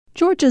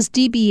Georgia's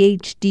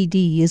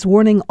DBHDD is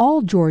warning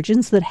all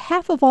Georgians that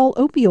half of all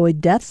opioid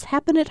deaths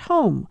happen at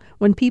home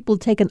when people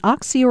take an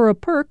Oxy or a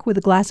Perk with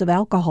a glass of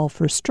alcohol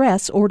for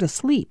stress or to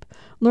sleep.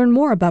 Learn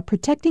more about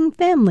protecting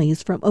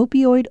families from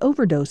opioid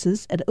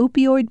overdoses at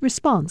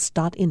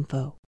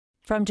opioidresponse.info.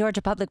 From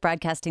Georgia Public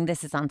Broadcasting,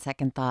 this is On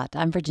Second Thought.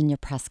 I'm Virginia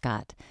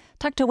Prescott.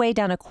 Tucked away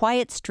down a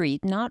quiet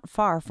street not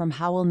far from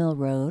Howell Mill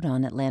Road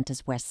on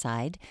Atlanta's west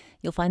side,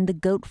 you'll find the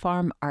Goat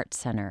Farm Art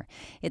Center.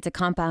 It's a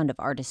compound of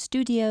artist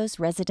studios,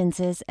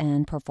 residences,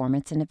 and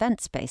performance and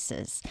event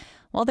spaces.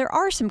 While there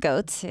are some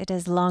goats, it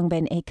has long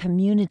been a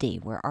community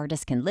where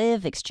artists can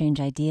live, exchange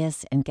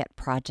ideas, and get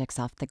projects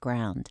off the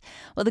ground.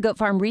 Well, the Goat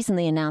Farm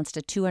recently announced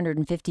a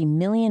 $250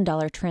 million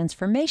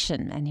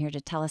transformation, and here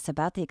to tell us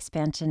about the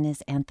expansion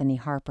is Anthony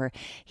Harper.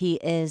 He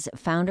is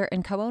founder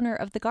and co-owner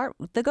of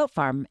the Goat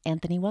Farm.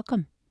 Anthony, welcome.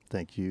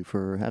 Thank you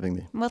for having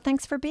me. Well,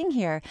 thanks for being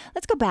here.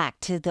 Let's go back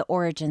to the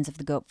origins of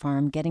the Goat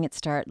Farm, getting it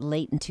started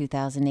late in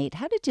 2008.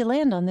 How did you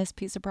land on this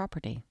piece of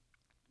property?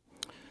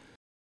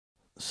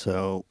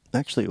 So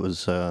actually, it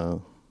was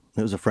a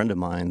friend of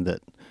mine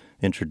that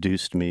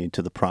introduced me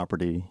to the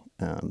property.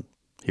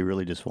 He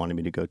really just wanted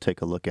me to go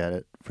take a look at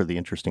it for the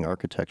interesting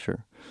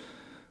architecture.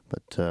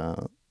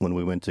 But when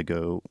we went to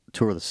go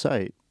tour the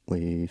site,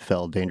 we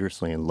fell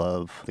dangerously in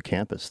love with the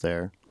campus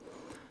there,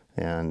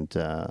 and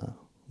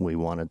we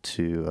wanted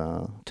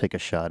to take a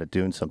shot at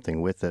doing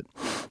something with it.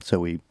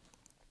 So we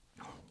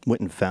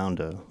went and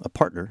found a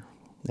partner,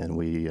 and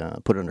we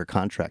put it under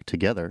contract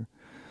together.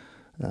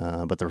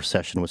 But the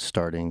recession was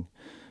starting.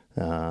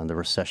 The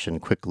recession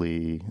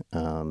quickly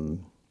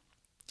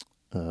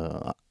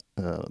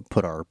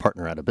put our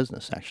partner out of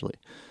business, actually.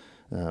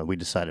 We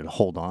decided to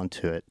hold on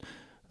to it.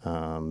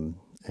 So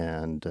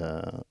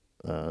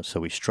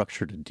we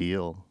structured a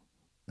deal,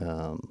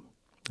 an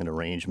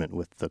arrangement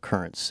with the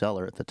current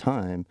seller at the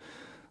time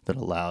that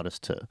allowed us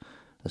to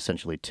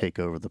essentially take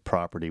over the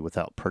property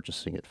without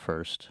purchasing it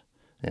first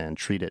and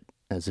treat it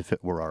as if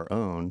it were our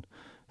own.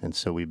 And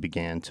so we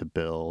began to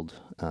build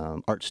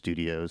art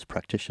studios,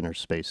 practitioner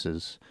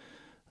spaces,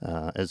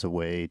 as a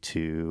way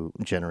to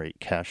generate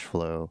cash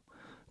flow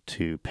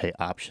to pay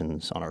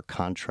options on our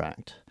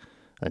contract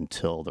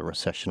until the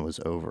recession was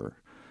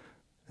over.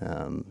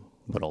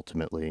 But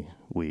ultimately,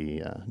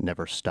 we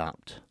never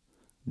stopped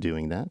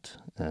doing that.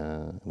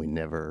 We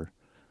never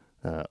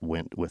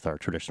went with our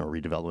traditional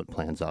redevelopment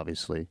plans,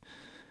 obviously.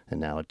 And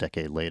now, a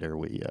decade later,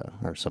 we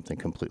are something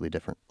completely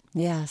different.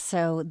 Yeah,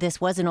 so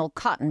this was an old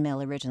cotton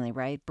mill originally,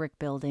 right? Brick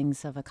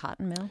buildings of a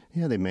cotton mill?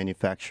 Yeah, they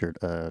manufactured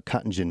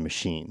cotton gin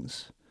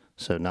machines.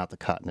 So not the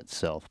cotton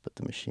itself, but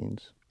the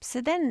machines. So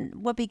then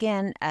what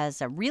began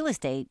as a real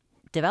estate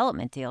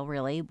development deal,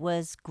 really,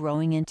 was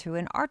growing into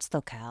an arts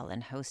locale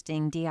and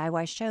hosting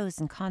DIY shows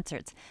and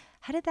concerts.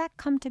 How did that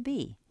come to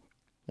be?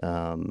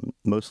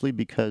 Mostly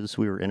because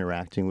we were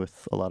interacting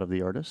with a lot of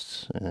the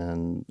artists,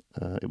 and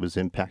it was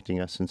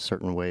impacting us in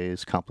certain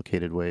ways,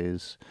 complicated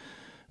ways.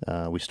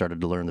 We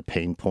started to learn the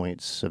pain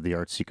points of the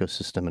arts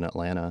ecosystem in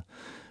Atlanta,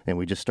 and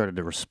we just started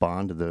to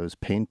respond to those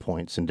pain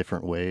points in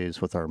different ways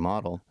with our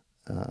model,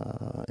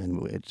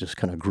 and it just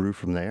kind of grew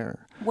from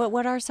there.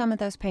 What are some of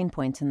those pain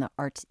points in the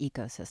arts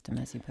ecosystem,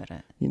 as you put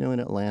it? You know, in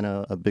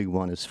Atlanta, a big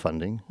one is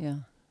funding. Yeah.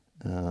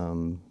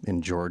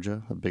 In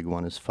Georgia, a big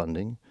one is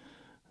funding.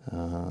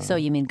 So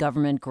you mean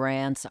government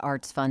grants,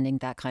 arts funding,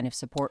 that kind of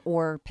support,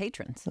 or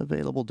patrons?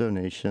 Available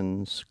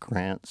donations,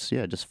 grants,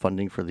 yeah, just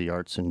funding for the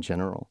arts in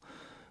general.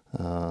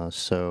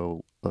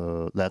 So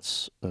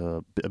that's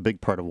a big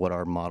part of what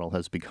our model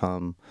has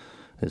become,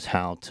 is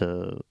how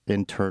to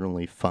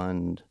internally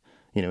fund,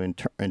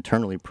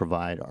 internally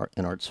provide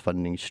an arts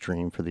funding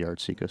stream for the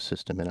arts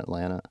ecosystem in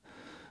Atlanta,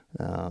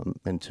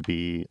 and to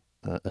be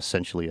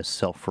essentially a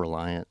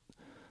self-reliant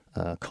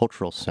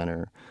cultural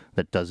center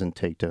that doesn't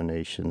take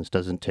donations,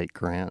 doesn't take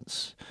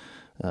grants.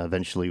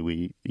 Eventually,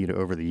 we,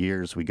 over the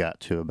years, we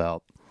got to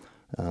about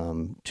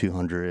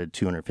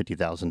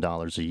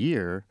 $250,000 a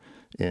year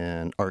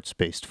in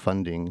arts-based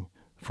funding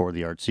for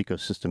the arts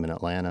ecosystem in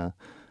Atlanta.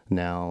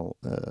 Now,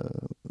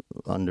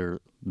 under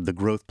the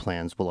growth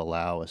plans will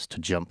allow us to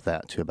jump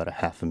that to about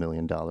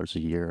 $500,000 a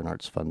year in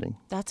arts funding.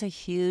 That's a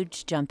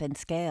huge jump in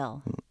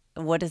scale.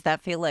 What does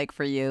that feel like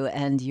for you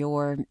and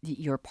your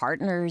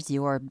partners,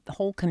 your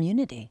whole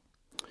community?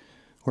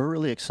 We're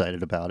really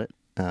excited about it.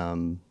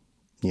 In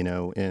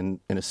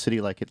a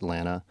city like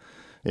Atlanta,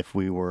 if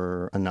we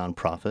were a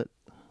nonprofit,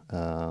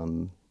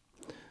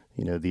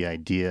 the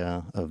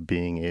idea of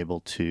being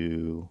able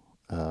to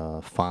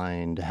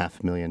find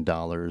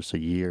 $500,000 a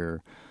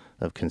year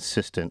of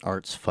consistent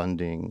arts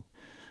funding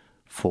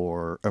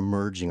for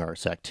emerging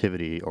arts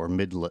activity or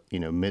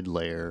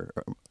mid-layer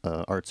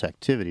arts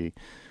activity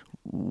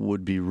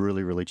would be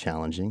really, really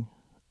challenging,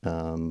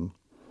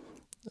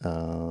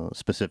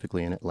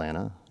 specifically in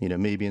Atlanta.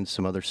 Maybe in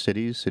some other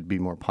cities it'd be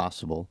more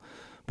possible,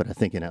 but I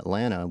think in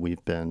Atlanta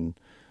we've been,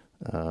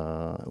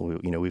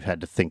 we've had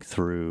to think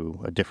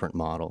through a different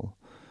model.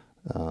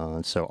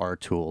 And so our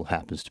tool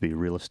happens to be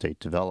real estate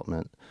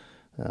development,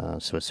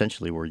 So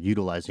essentially, we're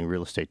utilizing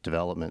real estate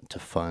development to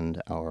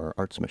fund our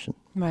arts mission.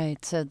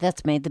 Right. So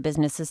that's made the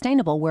business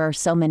sustainable, where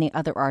so many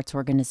other arts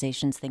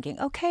organizations thinking,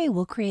 okay,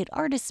 we'll create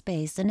artist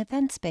space and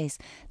event space.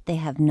 They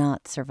have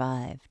not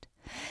survived.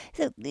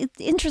 So it's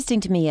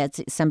interesting to me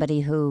as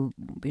somebody who,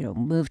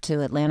 moved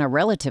to Atlanta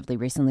relatively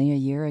recently, a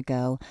year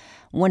ago.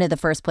 One of the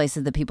first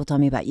places that people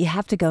told me about, you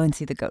have to go and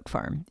see the goat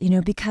farm,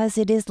 because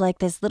it is like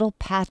this little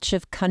patch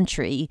of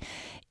country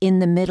in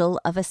the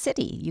middle of a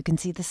city. You can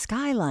see the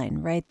skyline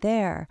right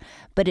there,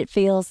 but it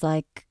feels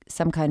like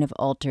some kind of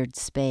altered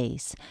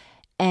space.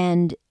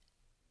 And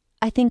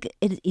I think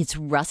it's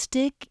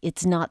rustic.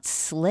 It's not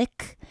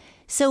slick.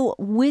 So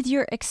with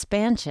your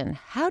expansion,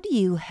 how do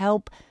you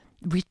help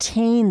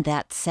retain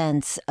that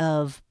sense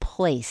of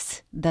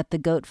place that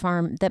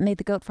made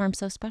the goat farm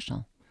so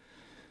special?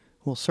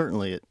 Well,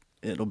 certainly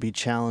it'll be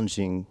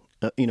challenging.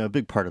 A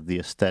big part of the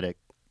aesthetic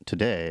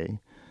today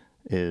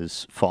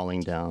is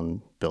falling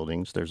down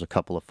buildings. There's a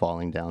couple of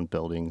falling down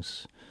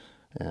buildings,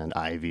 and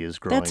ivy is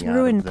growing out of them. That's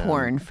ruin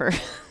porn for...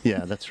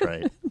 Yeah, that's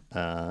right.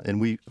 And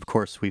we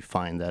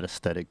find that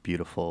aesthetic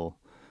beautiful,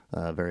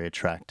 very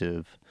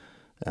attractive.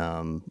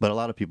 But a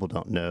lot of people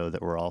don't know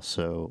that we're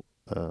also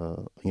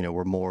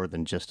we're more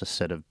than just a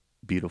set of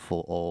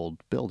beautiful old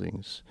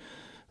buildings.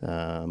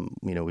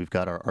 We've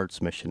got our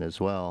arts mission as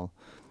well.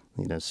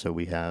 So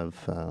we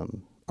have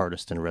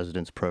artist in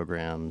residence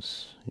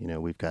programs.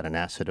 We've got an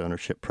asset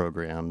ownership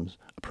program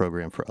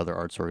for other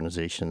arts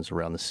organizations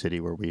around the city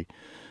where we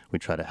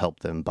try to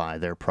help them buy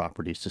their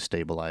properties to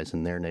stabilize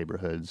in their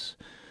neighborhoods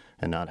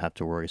and not have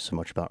to worry so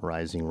much about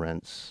rising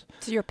rents.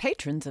 So you're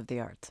patrons of the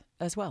arts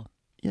as well.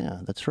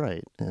 Yeah, that's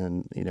right.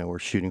 And, we're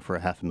shooting for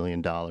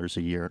 $500,000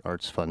 a year in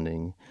arts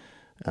funding.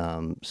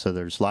 So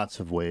there's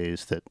lots of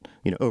ways that,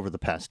 over the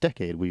past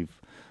decade,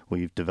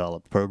 we've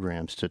developed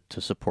programs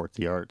to support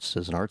the arts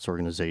as an arts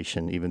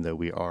organization, even though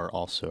we are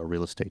also a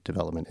real estate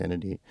development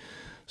entity.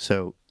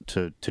 So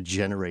to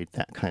generate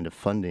that kind of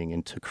funding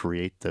and to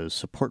create those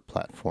support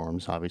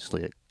platforms,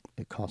 obviously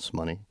it costs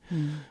money.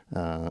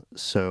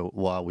 So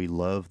while we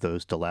love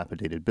those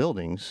dilapidated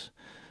buildings,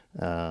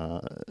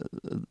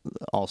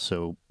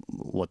 also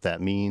what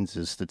that means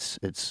is that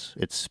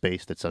it's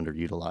space that's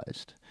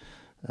underutilized.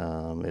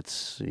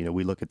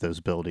 We look at those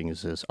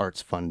buildings as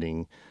arts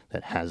funding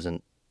that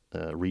hasn't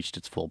reached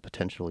its full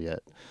potential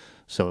yet.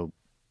 So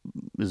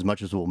as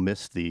much as we'll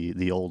miss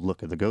the old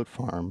look of the goat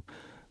farm,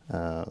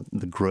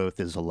 the growth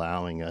is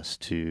allowing us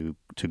to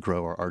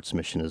grow our arts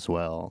mission as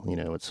well.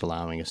 It's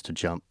allowing us to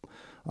jump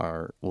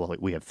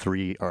we have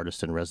 3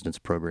 artist in residence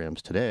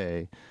programs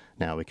today.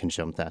 Now we can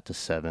jump that to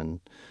 7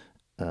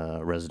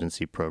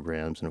 residency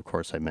programs. And of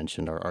course, I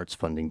mentioned our arts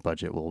funding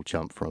budget will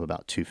jump from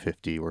about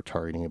 $250,000. We're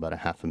targeting about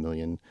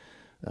 $500,000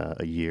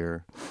 a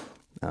year.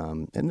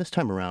 And this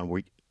time around,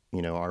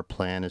 our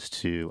plan is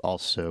to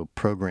also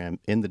program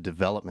in the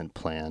development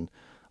plan.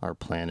 Our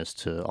plan is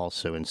to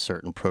also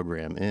insert and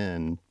program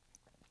in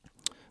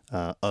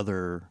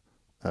other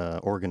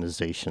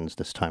organizations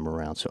this time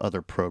around. So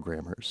other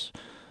programmers.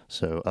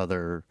 So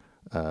other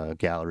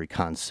gallery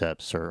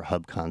concepts or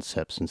hub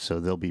concepts, and so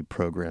they'll be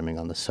programming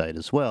on the site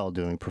as well,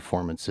 doing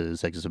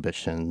performances,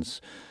 exhibitions,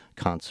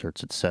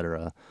 concerts,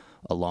 etc.,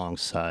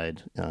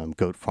 alongside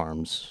Goat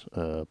Farm's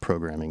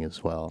programming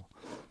as well.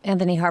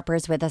 Anthony Harper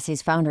is with us.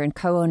 He's founder and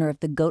co-owner of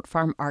the Goat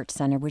Farm Art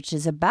Center, which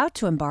is about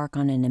to embark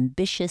on an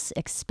ambitious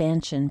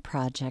expansion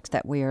project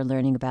that we are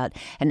learning about.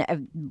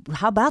 And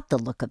how about the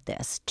look of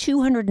this?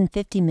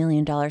 $250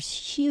 million,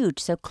 huge.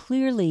 So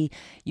clearly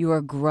you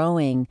are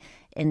growing,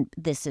 and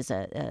this is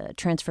a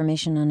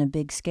transformation on a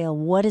big scale.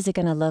 What is it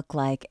going to look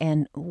like,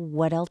 and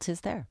what else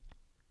is there?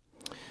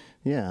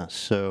 Yeah,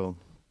 so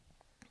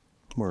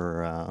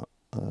we're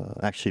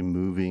actually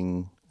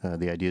moving.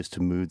 The idea is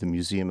to move the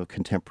Museum of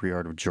Contemporary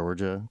Art of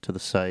Georgia to the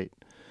site.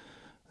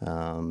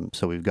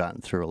 So we've gotten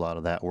through a lot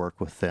of that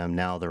work with them.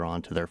 Now they're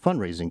on to their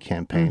fundraising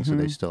campaign, so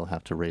they still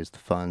have to raise the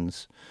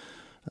funds.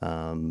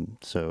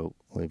 So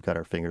we've got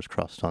our fingers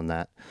crossed on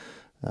that.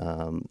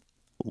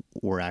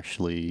 We're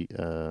actually,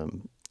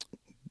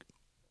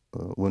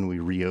 when we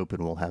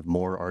reopen, we'll have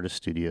more artist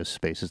studio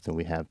spaces than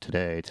we have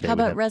today. How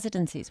about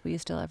residencies? Will you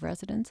still have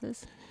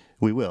residences?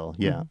 We will,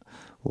 yeah.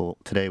 Well,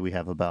 today we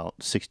have about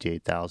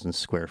 68,000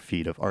 square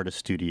feet of artist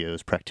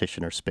studios,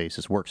 practitioner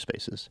spaces,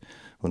 workspaces.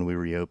 When we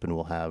reopen,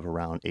 we'll have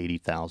around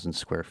 80,000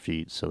 square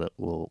feet, so that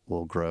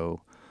we'll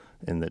grow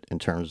in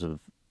terms of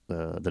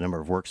the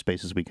number of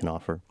workspaces we can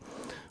offer.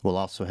 We'll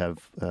also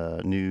have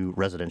new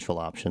residential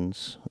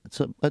options.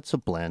 It's a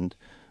blend.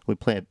 We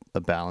play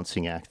a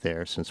balancing act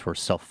there since we're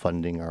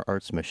self-funding our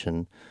arts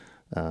mission.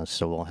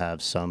 So we'll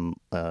have some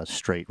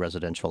straight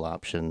residential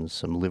options,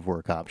 some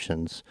live-work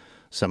options.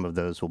 Some of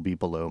those will be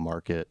below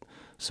market.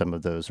 Some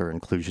of those are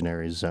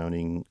inclusionary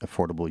zoning,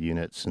 affordable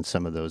units, and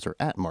some of those are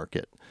at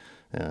market.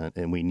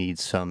 And we need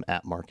some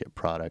at market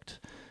product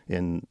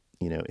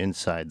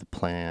inside the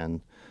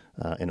plan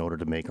in order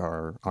to make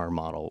our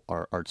model,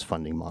 our arts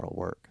funding model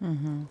work.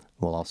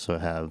 We'll also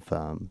have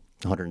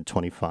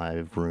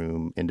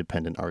 125-room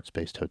independent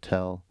arts-based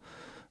hotel.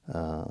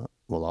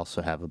 we'll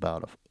also have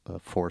about a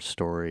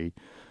 4-story,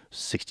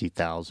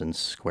 60,000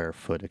 square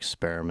foot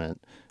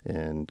experiment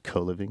in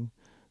co-living.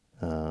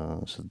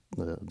 So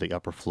the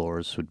upper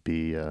floors would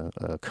be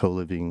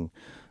co-living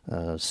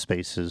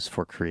spaces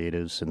for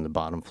creatives, and the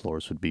bottom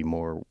floors would be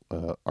more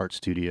art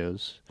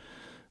studios.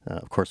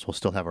 Of course, we'll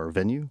still have our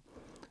venue,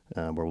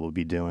 where we'll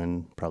be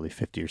doing probably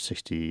 50 or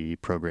 60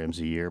 programs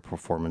a year,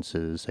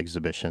 performances,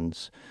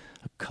 exhibitions,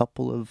 a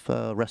couple of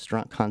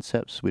restaurant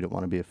concepts. We don't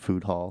want to be a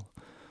food hall.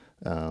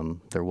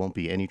 There won't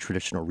be any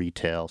traditional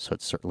retail, so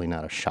it's certainly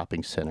not a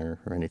shopping center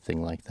or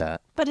anything like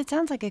that. But it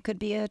sounds like it could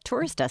be a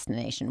tourist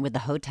destination with the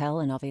hotel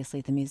and obviously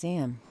the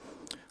museum.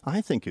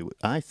 I think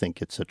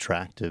it's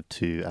attractive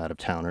to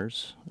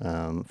out-of-towners,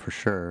 for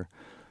sure.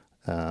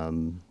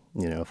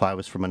 If I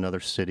was from another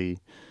city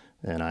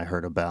and I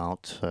heard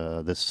about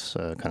this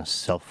kind of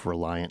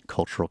self-reliant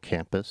cultural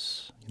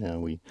campus,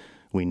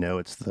 we know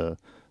it's the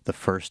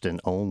first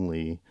and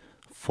only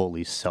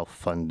fully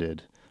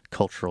self-funded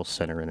cultural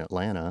center in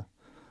Atlanta,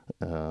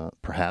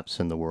 perhaps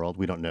in the world.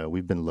 We don't know.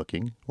 We've been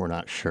looking. We're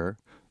not sure.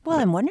 Well,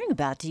 I'm wondering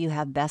do you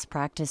have best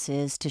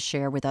practices to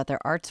share with other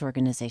arts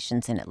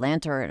organizations in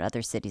Atlanta or in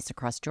other cities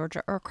across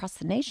Georgia or across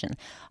the nation?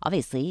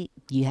 Obviously,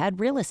 you had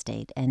real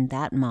estate, and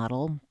that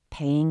model,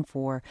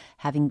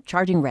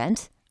 charging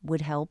rent,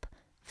 would help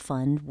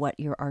fund what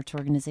your arts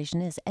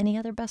organization is. Any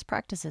other best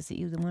practices that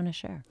you want to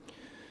share?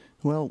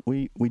 Well,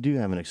 we do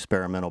have an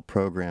experimental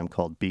program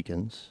called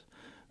Beacons.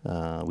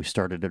 We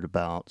started it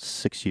about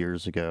 6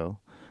 years ago,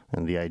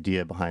 and the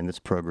idea behind this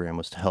program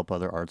was to help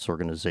other arts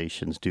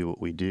organizations do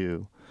what we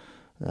do,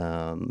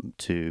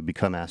 to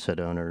become asset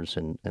owners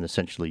and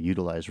essentially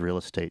utilize real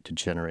estate to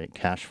generate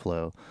cash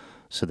flow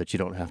so that you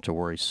don't have to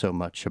worry so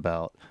much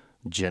about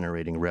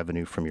generating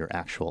revenue from your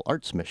actual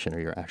arts mission or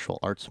your actual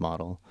arts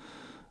model,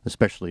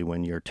 especially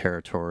when your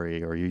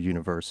territory or your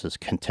universe is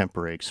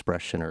contemporary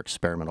expression or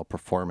experimental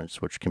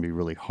performance, which can be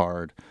really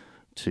hard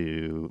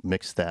to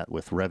mix that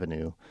with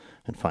revenue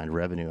and find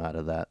revenue out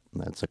of that.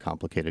 That's a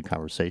complicated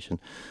conversation.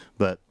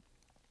 But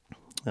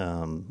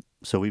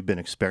so we've been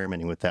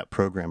experimenting with that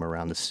program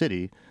around the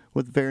city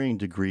with varying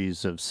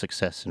degrees of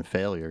success and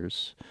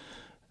failures.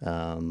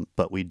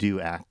 But we do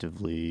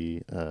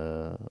actively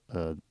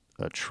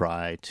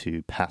try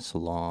to pass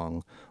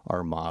along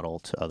our model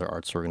to other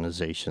arts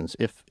organizations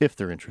if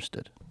they're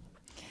interested.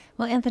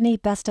 Well, Anthony,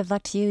 best of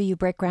luck to you. You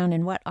break ground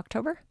in what,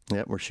 October?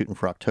 Yeah, we're shooting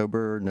for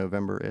October,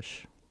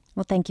 November-ish.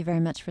 Well, thank you very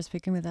much for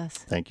speaking with us.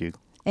 Thank you.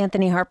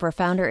 Anthony Harper,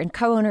 founder and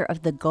co-owner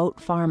of the Goat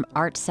Farm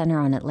Art Center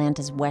on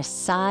Atlanta's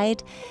West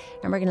Side.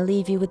 And we're going to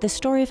leave you with The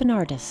Story of an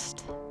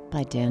Artist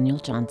by Daniel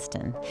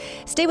Johnston.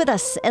 Stay with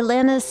us.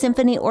 Atlanta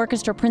Symphony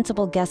Orchestra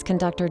principal guest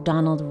conductor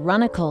Donald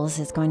Runnicles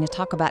is going to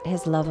talk about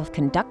his love of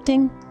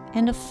conducting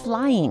and of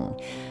flying.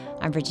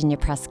 I'm Virginia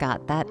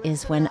Prescott. That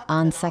is when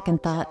On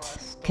Second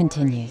Thought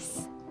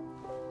continues.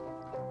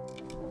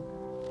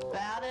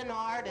 About an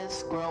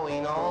artist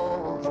growing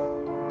old.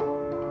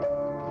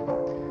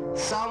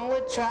 Some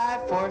would try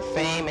for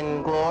fame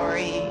and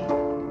glory.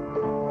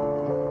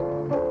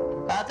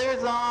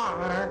 Others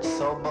aren't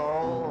so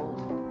bold.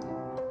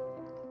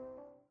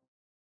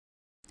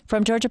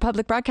 From Georgia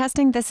Public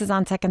Broadcasting, this is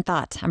On Second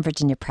Thought. I'm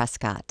Virginia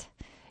Prescott.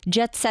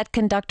 Jet set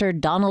conductor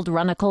Donald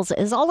Runnicles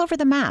is all over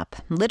the map,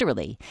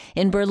 literally.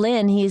 In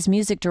Berlin, he is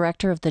music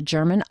director of the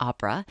German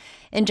Opera.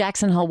 In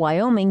Jackson Hole,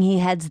 Wyoming, he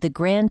heads the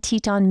Grand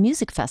Teton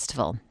Music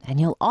Festival. And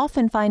you'll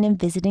often find him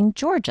visiting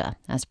Georgia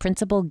as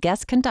principal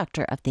guest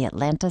conductor of the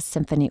Atlanta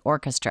Symphony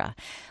Orchestra,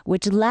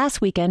 which last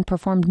weekend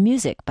performed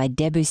music by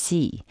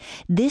Debussy.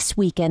 This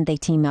weekend, they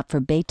team up for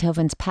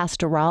Beethoven's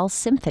Pastoral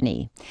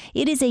Symphony.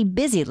 It is a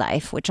busy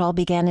life, which all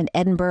began in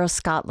Edinburgh,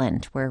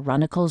 Scotland, where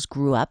Runnicles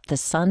grew up the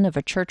son of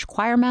a church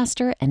choir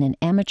master and an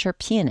amateur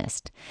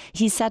pianist.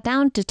 He sat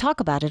down to talk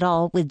about it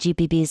all with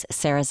GPB's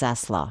Sarah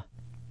Zaslaw.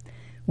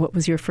 What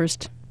was your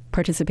first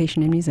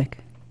participation in music?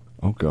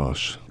 Oh,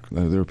 gosh.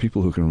 There are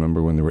people who can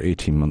remember when they were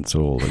 18 months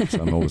old.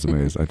 I'm always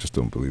amazed. I just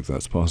don't believe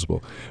that's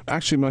possible.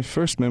 Actually, my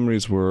first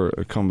memories were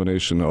a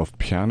combination of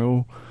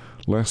piano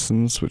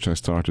lessons, which I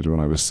started when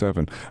I was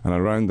 7. And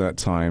around that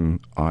time,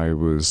 I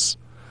was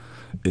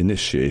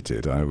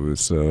initiated. I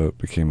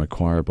became a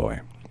choir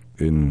boy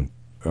in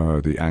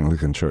the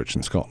Anglican Church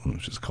in Scotland,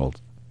 which is called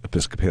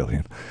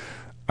Episcopalian.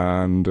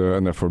 And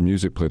therefore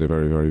music played a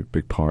very, very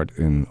big part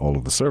in all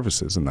of the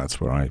services, and that's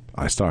where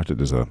I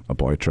started as a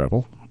boy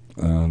treble,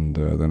 and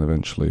then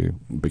eventually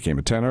became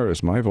a tenor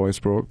as my voice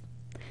broke.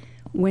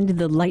 When did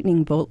the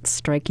lightning bolt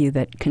strike you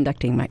that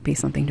conducting might be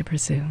something to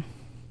pursue?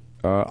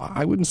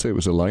 I wouldn't say it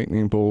was a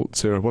lightning bolt,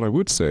 Sarah. What I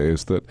would say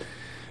is that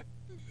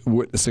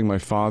witnessing my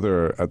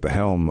father at the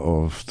helm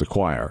of the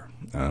choir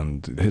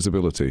and his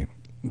ability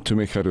to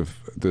make out of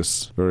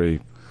this very,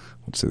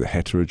 let's say, the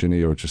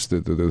heterogeneity, or just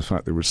the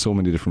fact there were so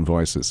many different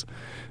voices,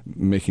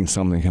 making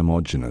something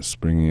homogeneous,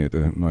 bringing it.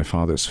 My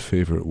father's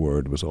favorite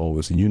word was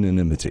always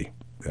unanimity,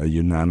 a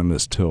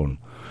unanimous tone.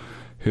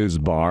 His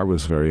bar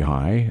was very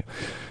high.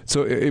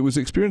 So it was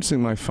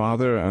experiencing my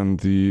father and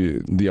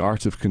the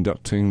art of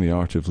conducting, the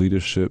art of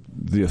leadership,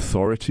 the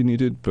authority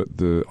needed, but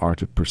the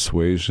art of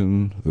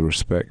persuasion, the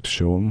respect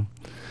shown.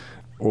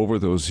 Over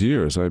those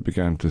years, I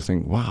began to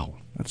think, wow,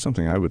 that's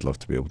something I would love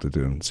to be able to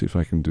do, and see if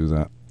I can do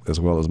that as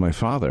well as my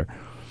father.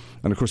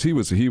 And of course, he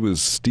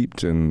was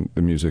steeped in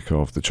the music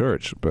of the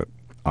church, but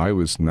I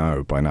was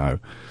by now,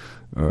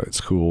 at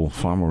school,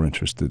 far more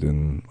interested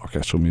in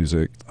orchestral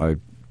music. I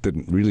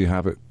didn't really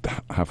have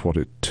what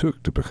it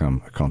took to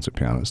become a concert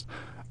pianist.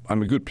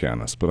 I'm a good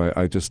pianist, but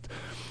I just,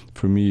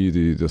 for me,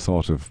 the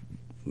thought of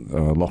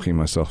locking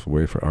myself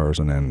away for hours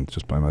on end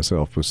just by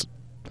myself was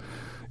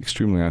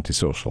extremely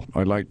antisocial.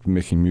 I liked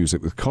making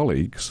music with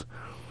colleagues,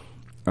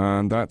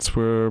 and that's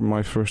where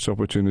my first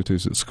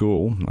opportunities at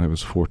school. I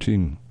was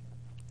 14.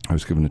 I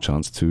was given a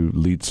chance to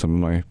lead some of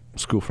my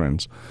school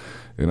friends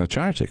in a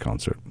charity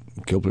concert,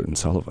 Gilbert and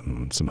Sullivan,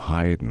 and some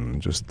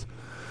Haydn,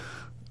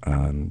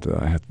 and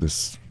I had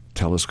this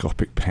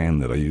telescopic pen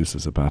that I used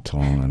as a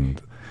baton,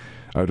 and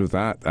out of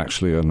that,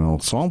 actually, an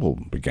ensemble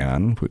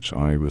began, which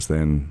I was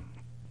then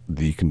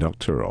the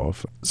conductor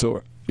of.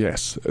 So,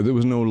 yes, there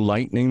was no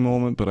lightning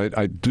moment, but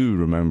I do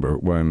remember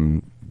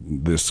when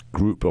this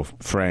group of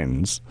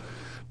friends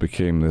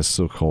became this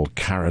so-called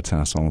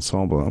Caritas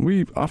ensemble, and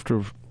we,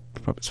 after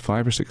perhaps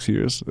 5 or 6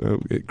 years,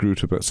 it grew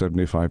to about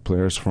 75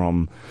 players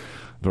from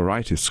a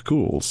variety of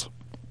schools.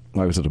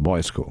 I was at a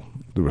boys' school.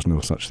 There was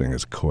no such thing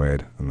as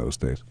co-ed in those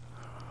days.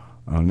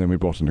 And then we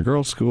brought in a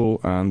girls'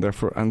 school, and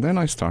then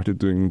I started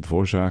doing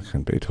Dvorak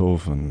and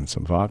Beethoven and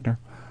some Wagner.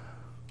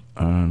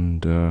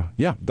 And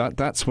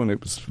that's when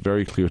it was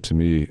very clear to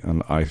me,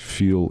 and I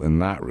feel in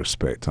that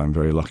respect I'm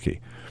very lucky.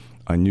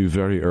 I knew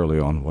very early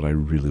on what I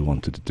really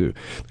wanted to do.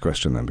 The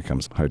question then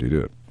becomes, how do you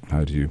do it?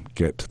 How do you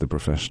get to the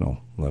professional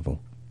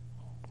level?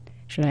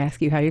 Should I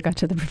ask you how you got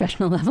to the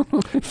professional level?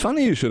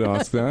 Funny you should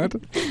ask that.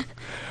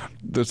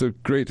 There's a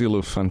great deal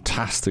of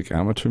fantastic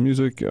amateur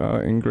music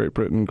in Great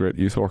Britain, great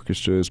youth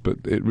orchestras, but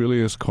it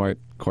really is quite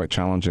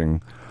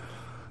challenging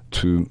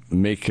to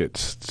make it,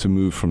 to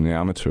move from the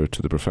amateur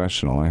to the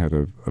professional. I had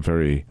a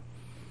very,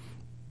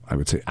 I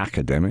would say,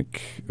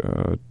 academic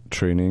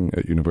training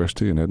at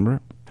university in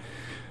Edinburgh.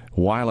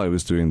 While I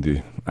was doing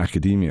the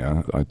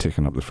academia, I'd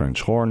taken up the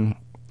French horn,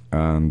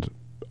 and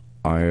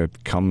I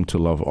had come to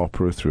love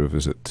opera through a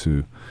visit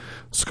to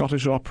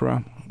Scottish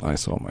opera. I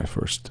saw my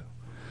first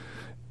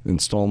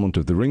installment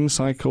of the Ring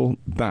Cycle.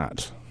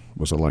 That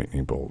was a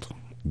lightning bolt.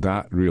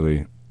 That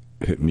really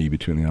hit me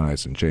between the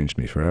eyes and changed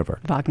me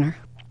forever. Wagner.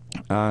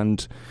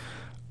 And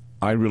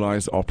I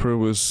realized opera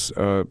was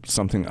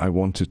something I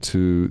wanted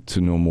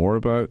to know more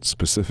about,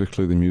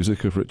 specifically the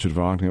music of Richard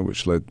Wagner,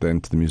 which led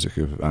then to the music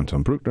of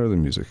Anton Bruckner, the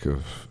music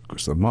of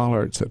Gustav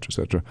Mahler, etc.,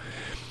 etc.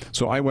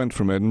 So I went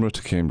from Edinburgh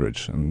to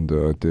Cambridge and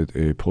did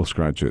a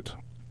postgraduate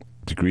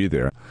degree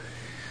there.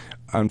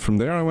 And from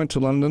there I went to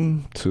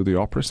London to the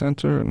Opera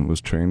Centre and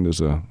was trained as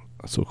a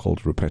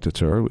so-called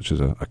repetiteur, which is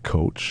a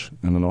coach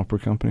in an opera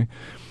company.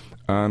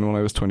 And when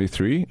I was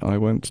 23, I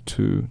went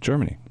to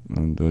Germany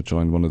and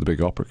joined one of the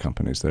big opera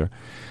companies there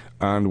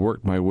and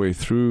worked my way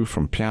through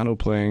from piano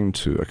playing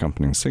to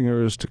accompanying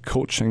singers, to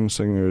coaching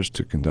singers,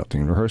 to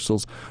conducting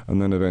rehearsals,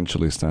 and then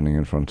eventually standing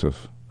in front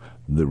of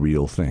the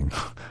real thing,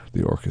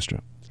 the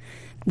orchestra.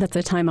 That's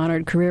a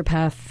time-honored career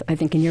path, I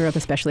think, in Europe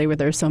especially, where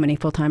there are so many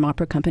full-time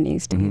opera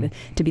companies to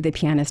be the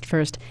pianist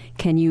first.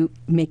 Can you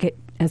make it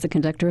as a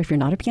conductor if you're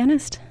not a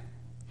pianist?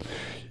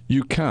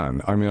 You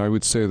can. I mean, I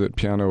would say that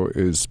piano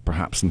is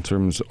perhaps, in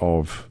terms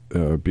of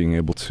being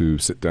able to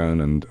sit down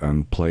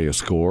and play a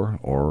score,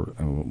 or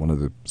one of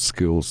the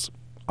skills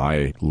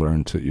I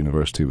learned at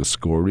university was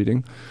score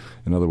reading.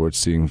 In other words,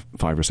 seeing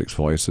 5 or 6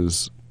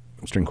 voices,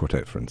 string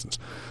quartet, for instance,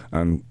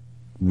 and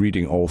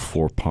reading all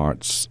 4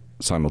 parts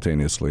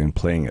simultaneously and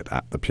playing it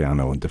at the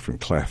piano in different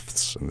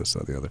clefs and this,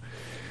 that, the other.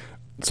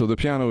 So the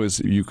piano is,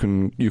 you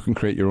can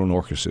create your own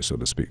orchestra, so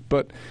to speak.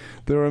 But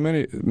there are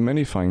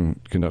many fine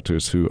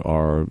conductors who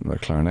are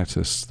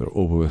clarinetists, they're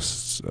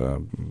oboists.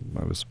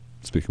 I was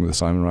speaking with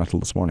Simon Rattle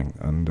this morning,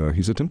 and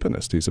he's a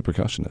timpanist, he's a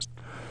percussionist.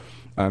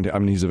 And I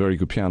mean, he's a very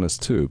good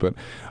pianist too, but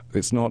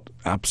it's not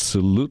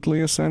absolutely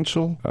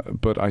essential.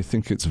 But I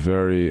think it's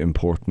very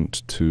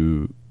important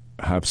to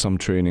have some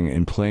training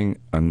in playing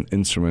an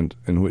instrument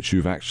in which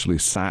you've actually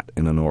sat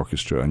in an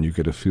orchestra and you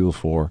get a feel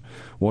for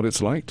what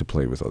it's like to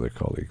play with other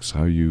colleagues.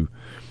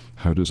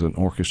 How does an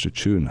orchestra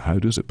tune? How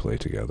does it play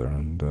together?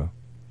 And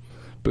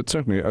but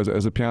certainly,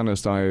 as a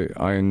pianist,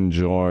 I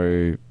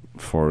enjoy,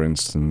 for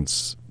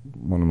instance,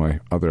 one of my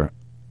other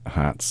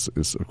hats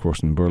is, of course,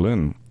 in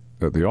Berlin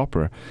at the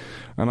opera,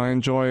 and I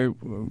enjoy,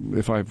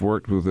 if I've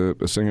worked with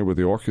a singer with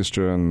the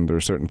orchestra and there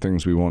are certain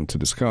things we want to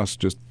discuss,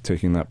 just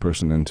taking that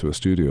person into a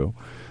studio,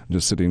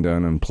 just sitting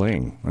down and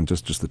playing, and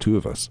just the two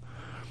of us,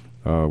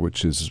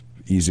 which is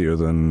easier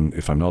than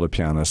if I'm not a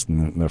pianist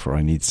and therefore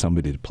I need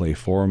somebody to play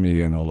for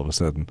me, and all of a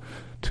sudden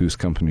 2's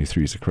company,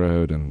 3's a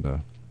crowd,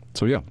 and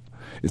so yeah,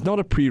 it's not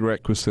a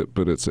prerequisite,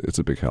 but it's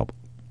a big help.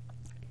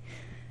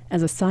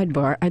 As a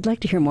sidebar, I'd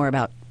like to hear more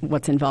about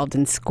what's involved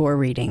in score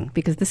reading,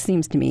 because this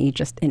seems to me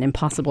just an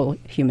impossible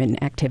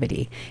human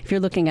activity. If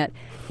you're looking at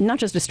not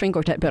just a string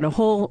quartet, but a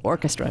whole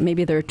orchestra,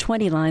 maybe there are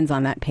 20 lines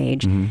on that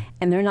page, and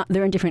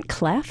they're in different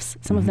clefs.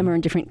 Some of them are in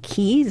different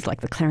keys,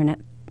 like the clarinet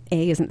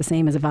A isn't the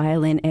same as a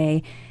violin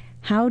A.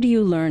 How do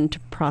you learn to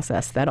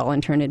process that all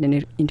and turn it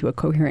into a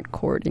coherent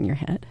chord in your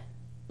head?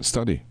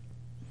 Study.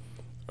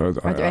 Are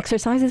there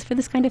exercises for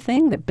this kind of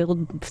thing that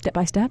build step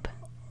by step?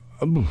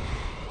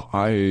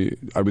 I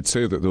would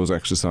say that those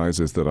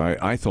exercises that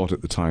I thought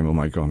at the time, oh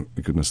my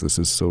goodness, this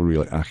is so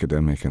really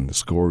academic, and the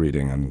score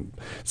reading and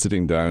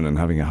sitting down and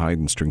having a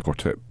Haydn string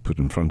quartet put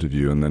in front of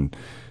you, and then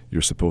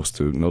you're supposed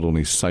to not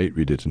only sight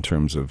read it in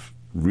terms of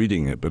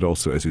reading it, but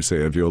also, as you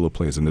say, a viola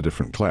plays in a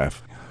different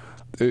clef.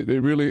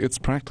 It's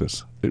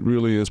practice. It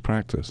really is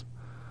practice.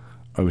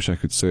 I wish I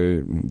could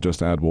say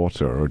just add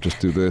water or just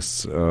do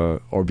this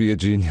or be a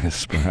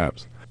genius,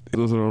 perhaps.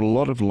 Those are a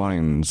lot of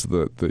lines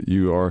that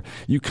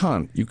you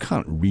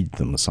can't read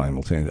them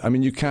simultaneously. I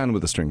mean, you can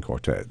with a string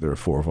quartet. There are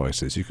 4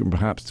 voices. You can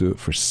perhaps do it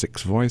for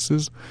 6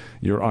 voices.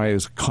 Your eye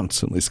is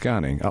constantly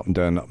scanning up and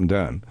down, up and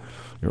down.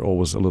 You're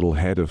always a little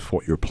ahead of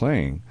what you're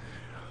playing.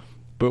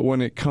 But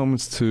when it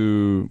comes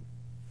to,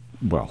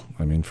 well,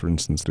 I mean, for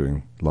instance,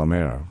 doing La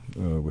Mer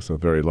with a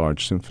very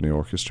large symphony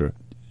orchestra,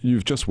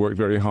 you've just worked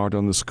very hard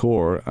on the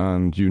score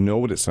and you know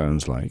what it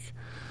sounds like.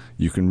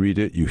 You can read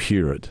it, you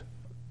hear it.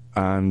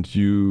 And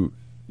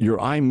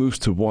your eye moves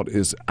to what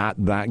is at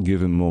that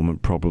given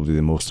moment probably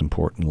the most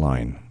important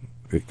line.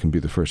 It can be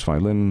the first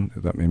violin,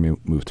 that may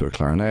move to a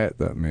clarinet,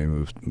 that may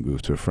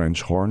move to a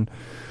French horn.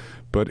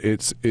 But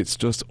it's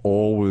just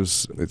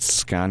always, it's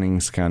scanning.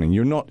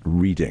 You're not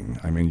reading.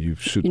 I mean, you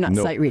should You're not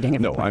sight reading.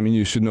 No, I mean,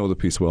 you should know the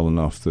piece well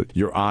enough that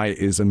your eye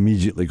is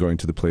immediately going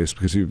to the place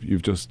because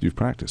you've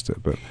practiced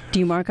it. But do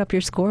you mark up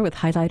your score with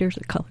highlighters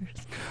or colors?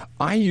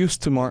 I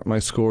used to mark my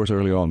scores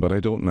early on, but I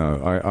don't now.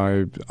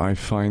 I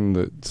find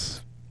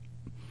that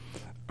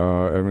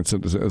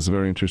it's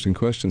very interesting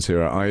questions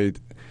here.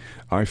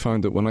 I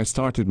found that when I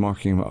started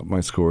marking up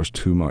my scores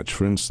too much,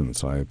 for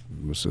instance, I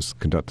was just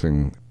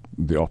conducting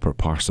the opera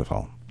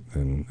Parsifal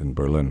in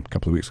Berlin a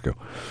couple of weeks ago.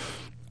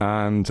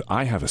 And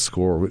I have a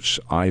score which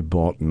I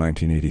bought in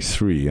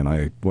 1983, and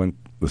I went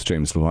with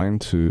James Levine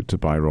to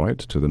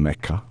Bayreuth, to the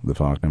Mecca, the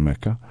Wagner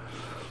Mecca.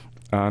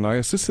 And I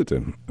assisted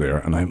him there,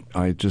 and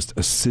I just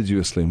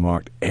assiduously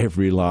marked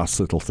every last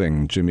little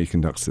thing. Jimmy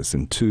conducts this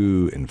in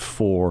 2, in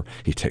 4,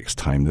 he takes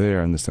time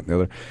there, and this and the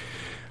other.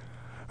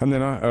 And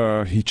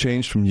then he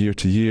changed from year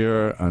to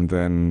year, and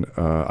then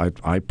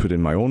I put in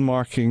my own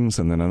markings,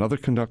 and then another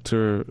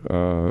conductor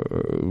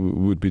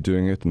would be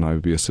doing it, and I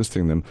would be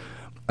assisting them.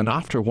 And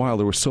after a while,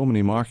 there were so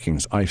many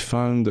markings, I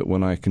found that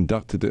when I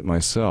conducted it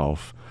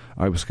myself,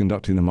 I was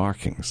conducting the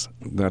markings.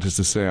 That is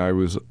to say, I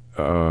was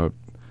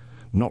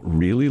not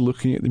really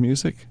looking at the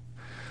music.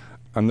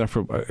 And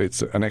therefore,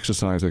 it's an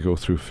exercise I go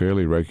through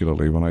fairly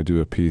regularly when I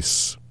do a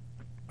piece,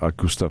 a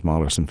Gustav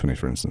Mahler symphony,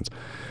 for instance.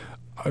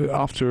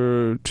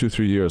 After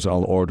 2-3 years,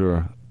 I'll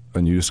order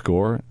a new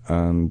score,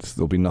 and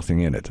there'll be nothing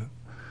in it.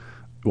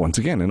 Once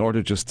again, in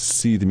order just to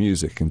see the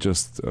music and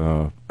just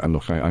and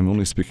look, I'm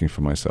only speaking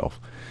for myself,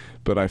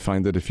 but I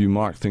find that if you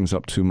mark things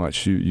up too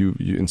much, you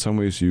in some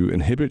ways you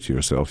inhibit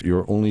yourself.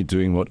 You're only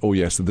doing what, oh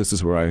yes, this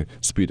is where I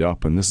speed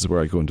up, and this is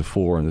where I go into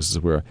 4, and this is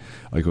where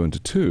I go into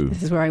 2.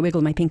 This is where I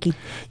wiggle my pinky.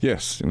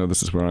 Yes,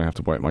 this is where I have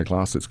to wipe my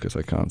glasses because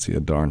I can't see a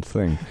darn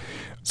thing.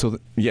 So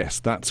yes,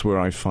 that's where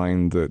I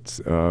find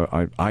that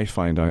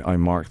I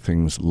mark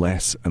things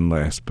less and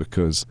less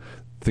because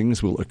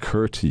things will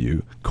occur to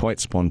you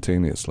quite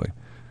spontaneously.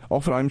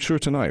 Often, I'm sure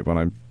tonight when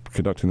I'm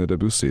conducting the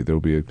Debussy,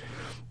 there'll be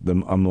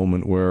a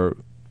moment where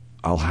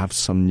I'll have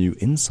some new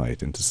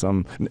insight into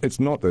some. It's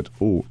not that,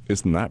 oh,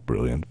 isn't that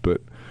brilliant,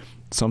 but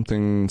some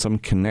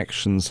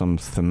connection, some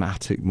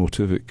thematic,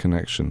 motivic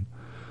connection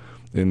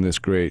in this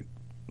great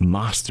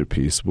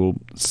masterpiece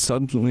will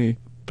suddenly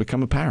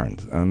become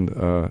apparent,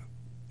 and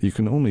you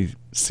can only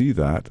see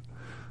that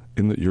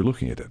in that you're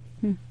looking at it.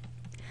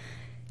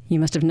 You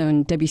must have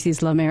known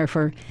Debussy's La Mer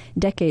for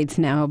decades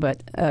now,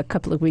 but a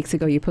couple of weeks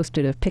ago you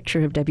posted a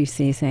picture of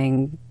Debussy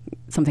saying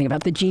something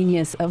about the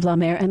genius of La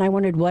Mer, and I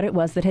wondered what it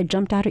was that had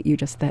jumped out at you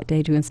just that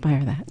day to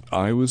inspire that.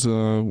 I was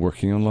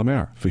working on La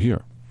Mer for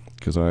here,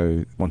 because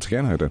I, once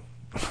again, had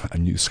a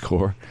new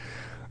score.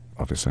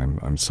 Obviously,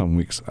 I'm some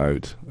weeks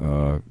out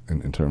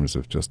in terms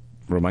of just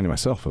reminding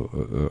myself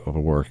of a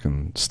work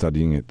and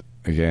studying it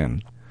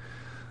again.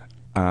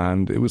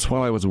 And it was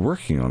while I was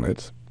working on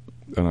it,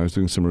 and I was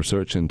doing some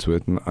research into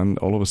it, and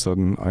all of a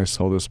sudden I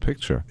saw this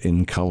picture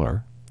in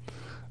colour,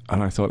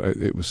 and I thought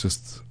it was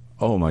just,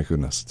 oh my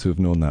goodness, to have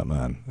known that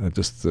man.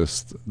 Just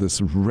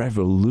this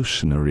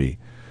revolutionary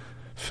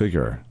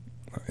figure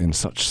in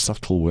such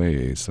subtle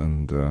ways,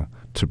 and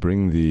to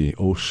bring the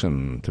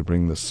ocean, to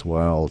bring the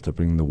swell, to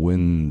bring the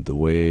wind, the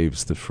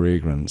waves, the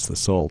fragrance, the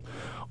salt,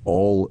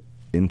 all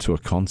into a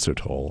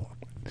concert hall.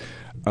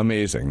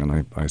 Amazing.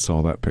 And I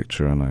saw that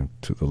picture, and I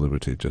took the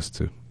liberty just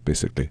to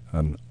basically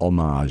an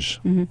homage.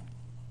 Mm-hmm.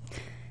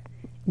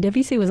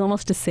 Debussy was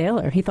almost a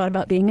sailor. He thought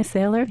about being a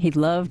sailor. He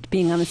loved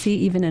being on the sea,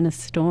 even in a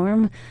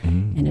storm.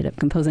 Ended up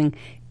composing.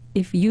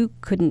 If you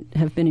couldn't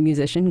have been a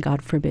musician,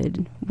 God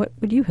forbid, what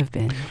would you have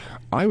been?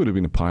 I would have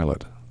been a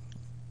pilot.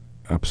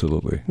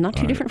 Absolutely. Not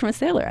too different from a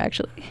sailor,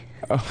 actually.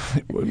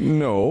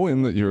 No,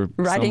 in that you're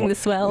riding the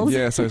swells.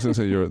 Yes, I was going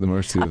to say you're at the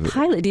mercy of a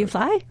pilot. Do you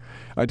fly?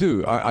 I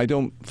do. I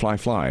don't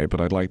fly,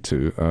 but I'd like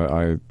to.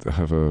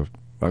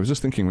 I was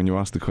just thinking when you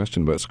asked the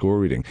question about score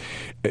reading.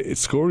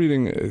 Score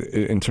reading,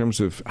 in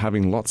terms of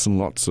having lots and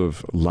lots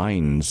of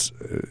lines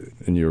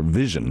in your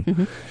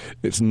vision,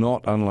 it's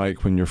not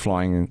unlike when you're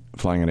flying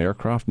an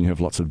aircraft and you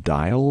have lots of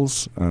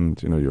dials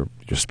and your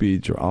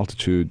speed, your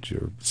altitude,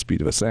 your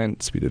speed of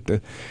ascent, speed of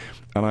death.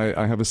 And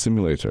I have a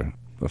simulator,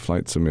 a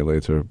flight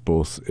simulator,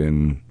 both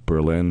in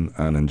Berlin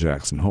and in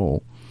Jackson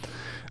Hole.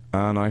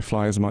 And I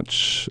fly as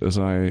much as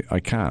I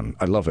can.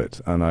 I love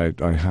it. And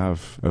I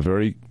have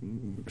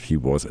he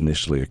was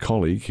initially a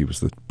colleague. He was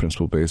the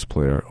principal bass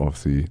player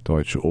of the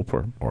Deutsche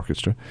Oper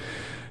Orchestra.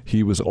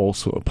 He was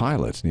also a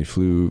pilot, and he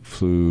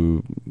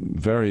flew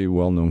very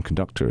well-known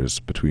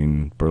conductors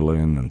between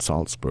Berlin and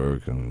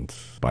Salzburg and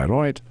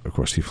Bayreuth. Of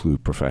course, he flew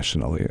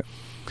professionally.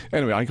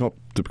 Anyway, I got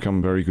to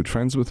become very good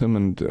friends with him,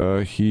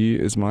 and he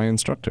is my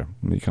instructor.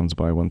 And he comes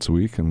by once a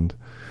week, and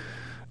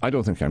I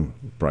don't think I'm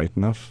bright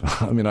enough.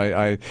 I mean,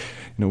 I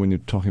when you're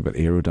talking about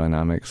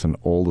aerodynamics and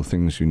all the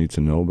things you need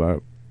to know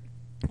about,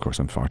 of course,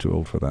 I'm far too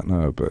old for that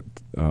now, but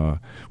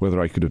whether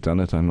I could have done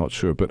it, I'm not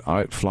sure.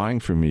 But flying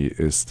for me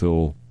is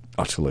still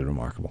utterly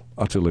remarkable,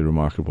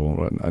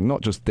 and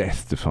not just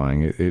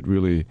death-defying.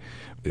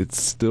 It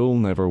still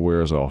never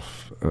wears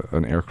off.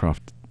 An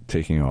aircraft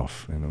taking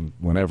off,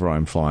 whenever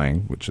I'm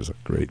flying, which is a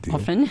great deal.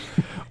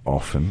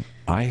 Often.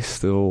 I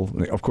still,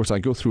 of course, I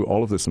go through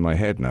all of this in my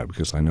head now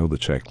because I know the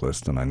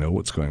checklist and I know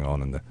what's going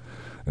on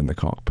in the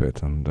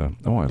cockpit, and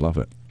I love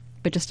it.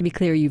 But just to be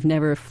clear, you've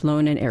never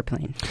flown an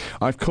airplane?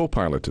 I've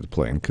co-piloted a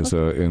plane because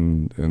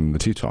in the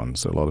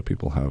Tetons, a lot of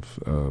people have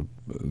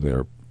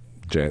their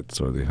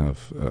jets, or they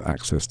have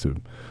access to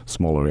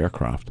smaller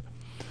aircraft,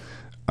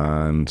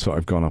 and so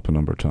I've gone up a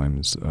number of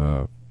times.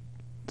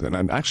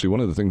 And actually,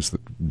 one of the things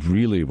that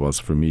really was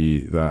for me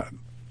that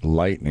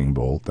lightning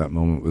bolt, that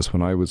moment, was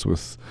when I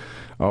was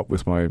up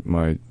with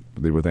my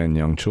they were then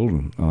young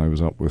children. I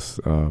was up with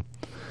a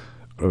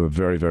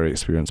very, very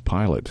experienced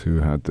pilot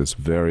who had this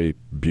very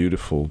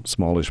beautiful,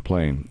 smallish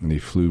plane, and he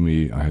flew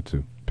me. I had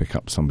to pick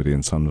up somebody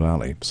in Sun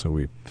Valley, so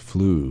we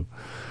flew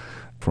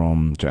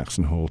from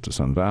Jackson Hole to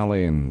Sun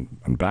Valley and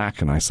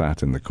back, and I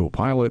sat in the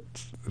co-pilot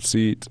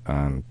seat,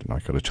 and I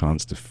got a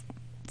chance to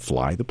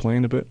fly the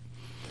plane a bit.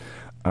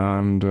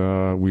 And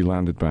we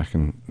landed back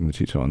in the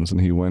Tetons, and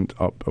he went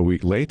up a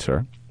week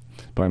later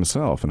by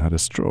himself and had a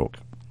stroke.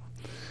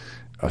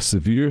 A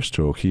severe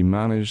stroke. He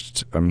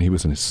managed, he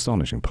was an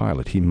astonishing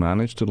pilot. He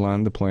managed to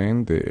land the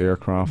plane, the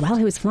aircraft. While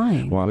he was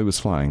flying? While he was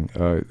flying.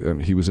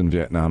 He was in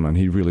Vietnam, and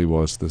he really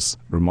was this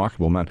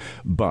remarkable man.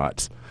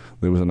 But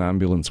there was an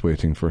ambulance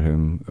waiting for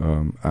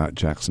him at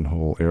Jackson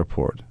Hole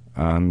Airport,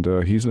 and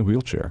he's in a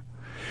wheelchair.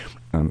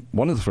 And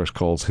one of the first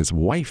calls his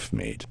wife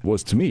made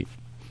was to me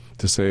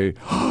to say,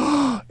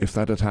 if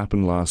that had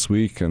happened last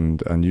week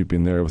and you'd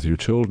been there with your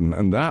children.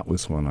 And that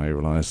was when I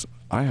realized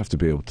I have to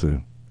be able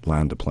to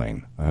land a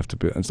plane.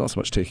 It's not so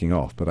much taking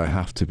off, but I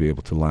have to be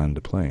able to land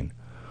a plane.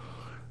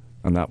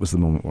 And that was the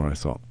moment where I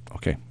thought,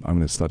 okay, I'm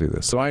going to study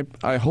this. So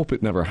I hope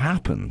it never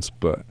happens,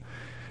 but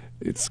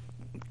it's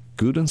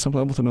good on some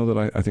level to know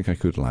that I think I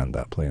could land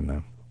that plane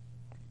now.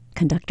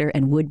 Conductor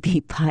and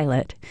would-be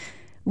pilot.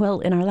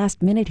 Well, in our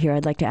last minute here,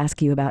 I'd like to ask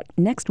you about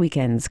next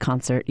weekend's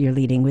concert you're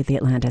leading with the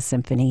Atlanta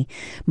Symphony,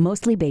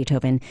 mostly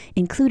Beethoven,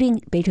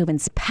 including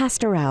Beethoven's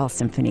Pastoral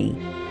Symphony.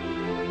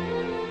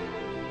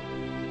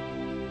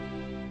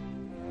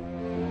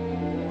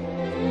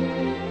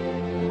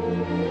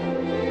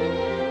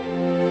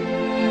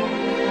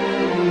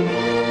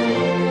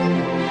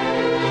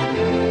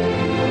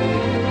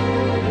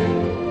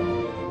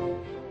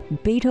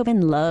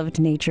 Beethoven loved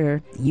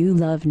nature. You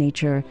love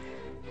nature.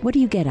 What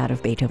do you get out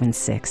of Beethoven's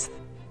Sixth?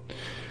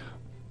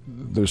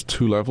 There's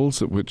two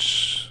levels at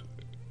which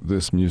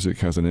this music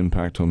has an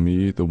impact on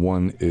me. The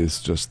one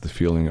is just the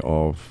feeling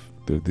of,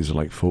 these are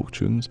like folk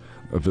tunes,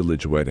 a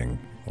village wedding,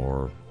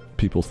 or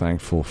people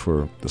thankful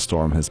for the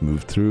storm has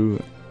moved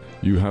through.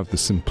 You have the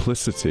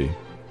simplicity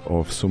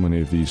of so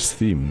many of these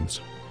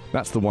themes.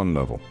 That's the one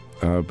level.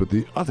 But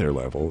the other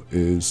level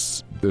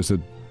is there's a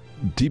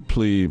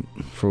deeply,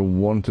 for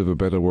want of a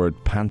better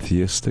word,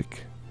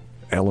 pantheistic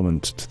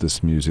element to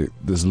this music,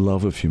 this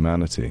love of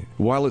humanity.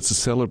 While it's a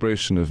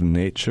celebration of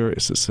nature,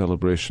 it's a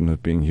celebration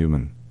of being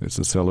human. It's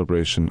a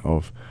celebration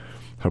of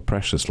how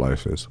precious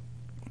life is.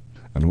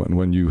 And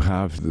when you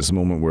have this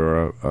moment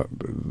where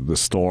the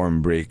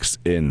storm breaks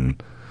in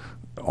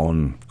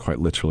on, quite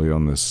literally,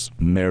 on this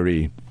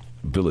merry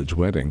village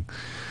wedding,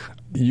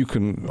 you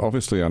can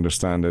obviously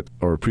understand it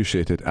or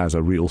appreciate it as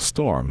a real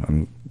storm.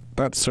 And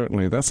that's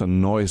a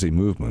noisy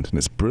movement, and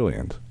it's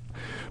brilliant.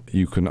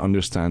 You can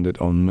understand it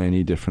on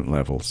many different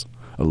levels.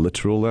 A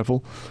literal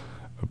level,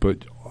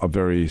 but a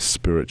very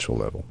spiritual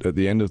level. At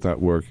the end of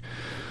that work,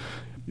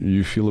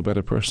 you feel a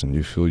better person.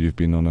 You feel you've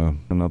been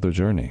on another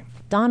journey.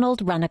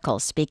 Donald Runnickel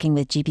speaking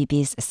with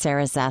GPB's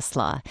Sarah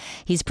Zaslaw.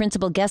 He's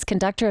principal guest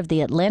conductor of the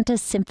Atlanta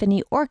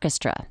Symphony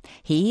Orchestra.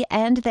 He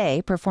and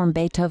they perform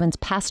Beethoven's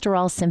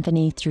Pastoral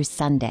Symphony through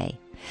Sunday.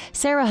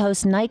 Sarah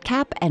hosts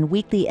Nightcap and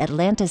weekly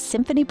Atlanta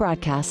Symphony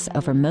broadcasts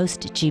over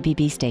most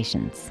GPB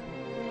stations.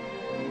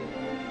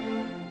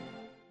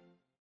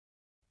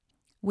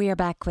 We are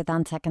back with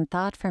On Second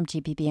Thought from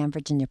GPB. I'm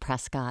Virginia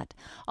Prescott.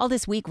 All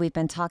this week, we've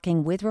been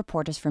talking with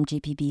reporters from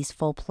GPB's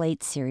Full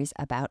Plate series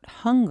about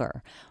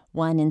hunger.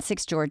 1 in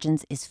 6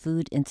 Georgians is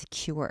food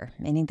insecure,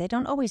 meaning they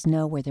don't always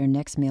know where their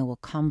next meal will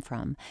come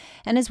from.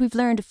 And as we've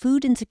learned,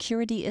 food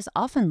insecurity is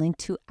often linked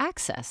to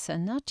access,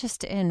 and not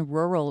just in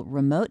rural,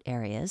 remote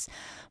areas.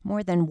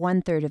 More than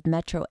 1/3 of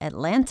metro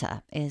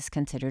Atlanta is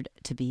considered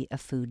to be a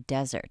food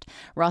desert.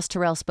 Ross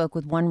Terrell spoke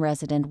with one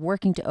resident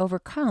working to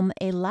overcome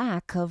a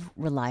lack of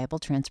reliable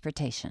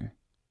transportation.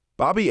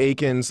 Bobby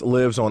Akins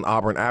lives on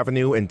Auburn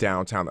Avenue in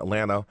downtown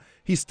Atlanta.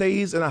 He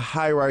stays in a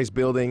high-rise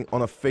building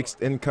on a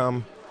fixed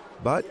income,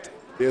 but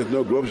there's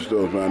no grocery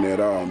stores around there at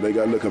all. They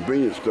got a little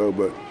convenience store,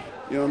 but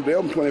they're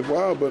open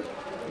 24 hours, but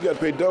you got to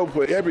pay double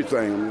for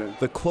everything.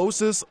 The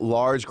closest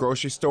large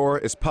grocery store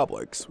is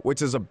Publix,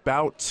 which is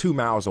about 2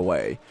 miles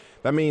away.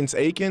 That means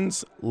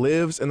Akins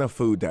lives in a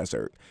food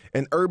desert,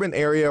 an urban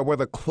area where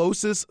the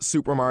closest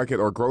supermarket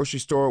or grocery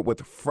store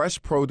with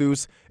fresh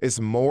produce is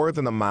more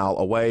than a mile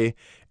away,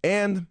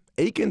 and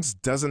Akins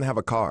doesn't have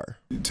a car.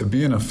 To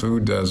be in a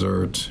food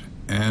desert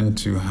and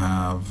to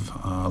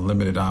have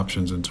limited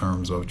options in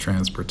terms of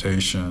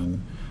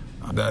transportation,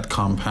 that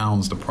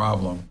compounds the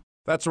problem.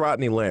 That's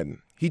Rodney Lynn.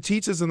 He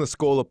teaches in the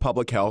School of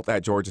Public Health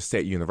at Georgia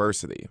State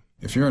University.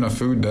 If you're in a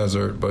food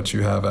desert, but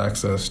you have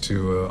access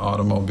to an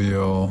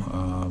automobile,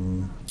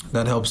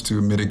 that helps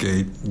to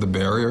mitigate the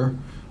barrier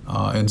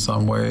in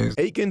some ways.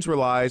 Akins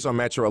relies on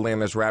Metro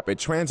Atlanta's Rapid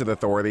Transit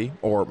Authority,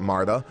 or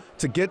MARTA,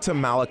 to get to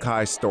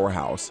Malachi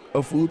Storehouse,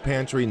 a food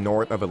pantry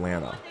north of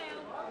Atlanta.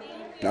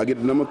 I get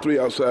the number 3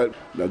 outside,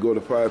 I go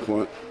to 5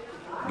 Point,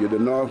 get the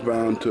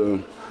northbound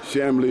to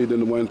Chamblee, then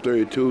the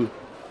 132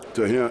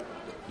 to here,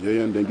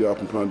 and then get off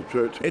in front of the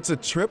church. It's a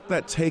trip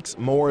that takes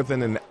more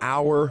than an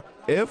hour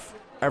if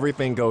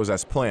everything goes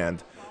as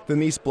planned.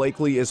 Denise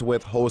Blakely is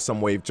with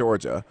Wholesome Wave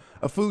Georgia,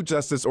 a food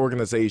justice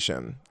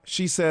organization.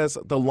 She says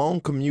the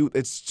long commute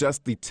is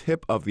just the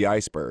tip of the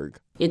iceberg.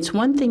 It's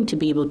one thing to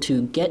be able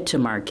to get to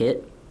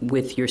market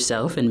with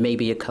yourself and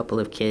maybe a couple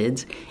of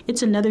kids.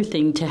 It's another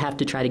thing to have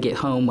to try to get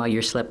home while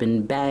you're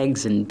schlepping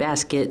bags and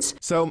baskets.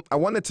 So I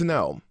wanted to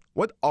know,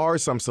 what are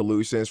some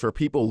solutions for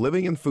people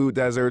living in food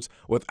deserts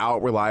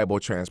without reliable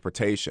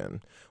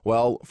transportation?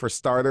 Well, for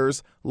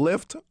starters,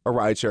 Lyft, a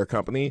rideshare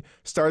company,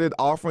 started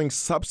offering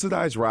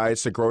subsidized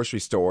rides to grocery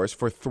stores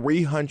for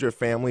 300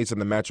 families in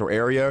the metro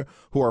area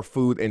who are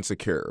food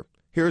insecure.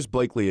 Here's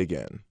Blakely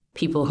again.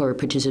 People who are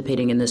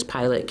participating in this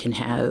pilot can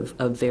have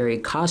a very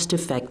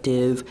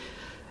cost-effective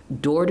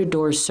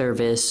door-to-door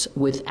service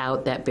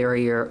without that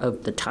barrier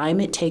of the time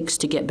it takes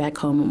to get back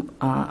home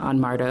on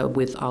MARTA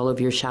with all of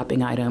your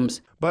shopping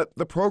items. But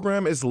the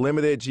program is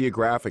limited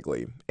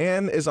geographically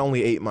and is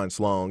only 8 months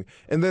long.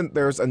 And then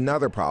there's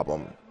another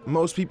problem.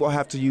 Most people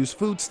have to use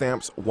food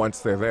stamps once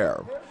they're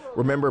there.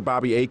 Remember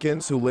Bobby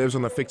Akins, who lives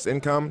on a fixed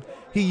income?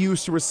 He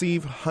used to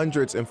receive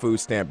hundreds in food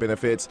stamp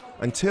benefits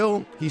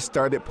until he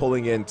started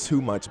pulling in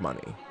too much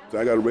money. So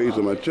I got a raise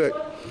on my check.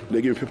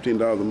 They give me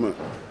 $15 a month.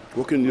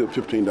 What can you do with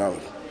 $15?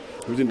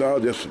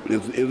 $15 just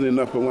isn't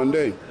enough for one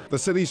day. The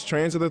city's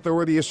transit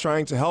authority is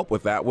trying to help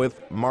with that with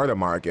MARTA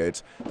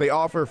Markets. They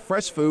offer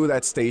fresh food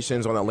at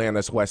stations on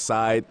Atlanta's west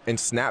side, and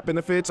SNAP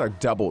benefits are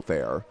doubled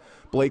there.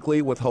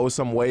 Blakely with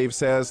Wholesome Wave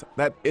says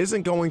that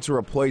isn't going to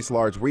replace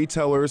large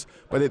retailers,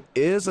 but it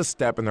is a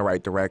step in the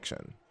right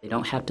direction. They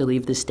don't have to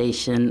leave the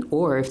station,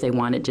 or if they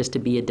want it just to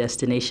be a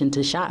destination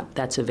to shop,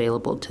 that's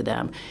available to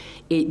them.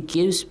 It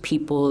gives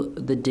people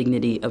the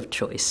dignity of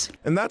choice.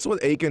 And that's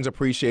what Akins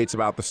appreciates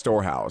about the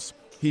storehouse.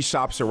 He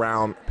shops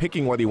around,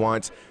 picking what he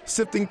wants,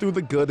 sifting through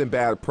the good and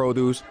bad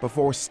produce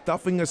before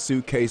stuffing a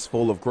suitcase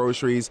full of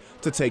groceries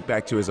to take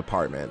back to his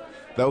apartment.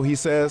 Though he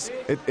says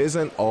it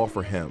isn't all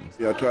for him.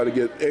 Yeah, I try to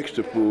get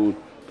extra fruit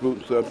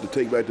and stuff to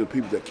take back to the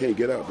people that can't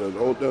get out, the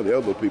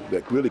elderly people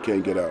that really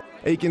can't get out.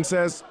 Akins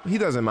says he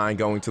doesn't mind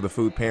going to the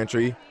food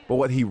pantry, but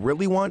what he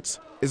really wants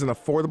is an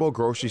affordable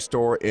grocery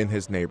store in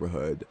his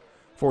neighborhood.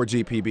 For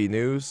GPB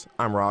News,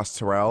 I'm Ross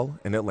Terrell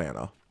in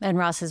Atlanta. And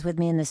Ross is with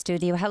me in the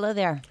studio. Hello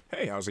there.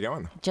 Hey, how's it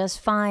going? Just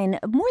fine.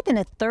 More than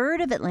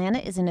 1/3 of Atlanta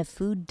is in a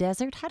food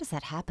desert. How does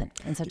that happen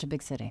in such a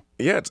big city?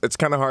 Yeah, it's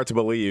kind of hard to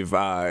believe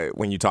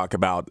when you talk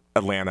about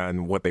Atlanta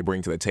and what they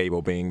bring to the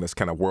table, being this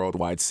kind of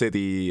worldwide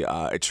city,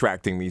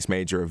 attracting these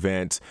major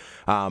events.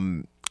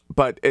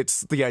 But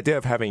it's the idea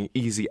of having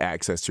easy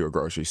access to a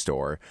grocery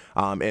store.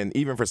 And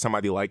even for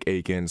somebody like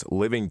Akins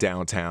living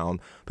downtown,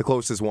 the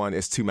closest one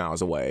is 2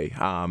 miles away.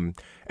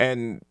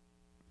 And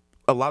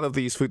a lot of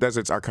these food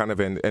deserts are kind of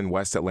in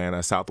West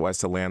Atlanta,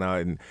 Southwest Atlanta.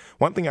 And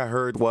one thing I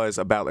heard was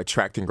about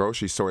attracting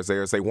grocery stores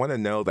there is they want to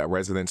know that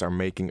residents are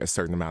making a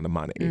certain amount of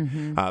money.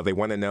 They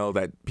want to know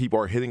that people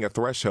are hitting a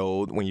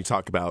threshold when you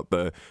talk about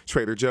the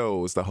Trader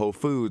Joe's, the Whole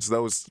Foods,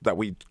 those that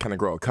we kind of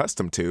grow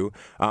accustomed to.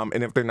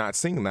 And if they're not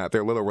seeing that,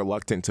 they're a little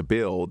reluctant to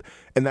build.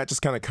 And that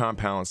just kind of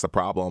compounds the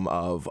problem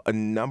of a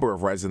number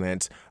of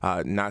residents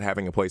not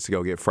having a place to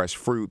go get fresh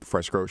fruit,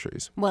 fresh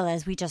groceries. Well,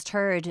 as we just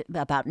heard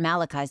about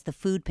Malachi's, the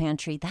food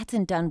pantry, that's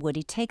in Dunwoody.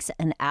 It takes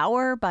an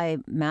hour by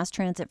mass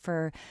transit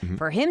for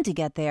him to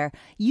get there.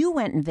 You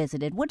went and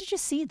visited. What did you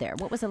see there?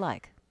 What was it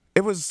like?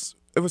 It was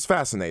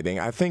fascinating.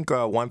 I think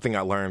one thing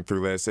I learned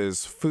through this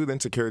is food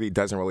insecurity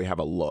doesn't really have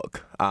a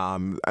look. I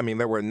mean,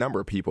 there were a number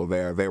of people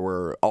there. They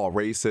were all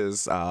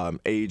races,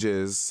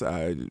 ages,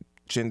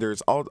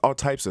 genders, all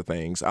types of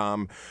things.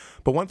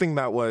 But one thing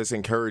that was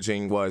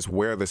encouraging was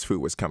where this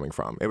food was coming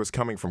from. It was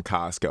coming from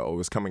Costco. It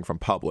was coming from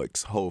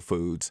Publix, Whole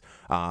Foods.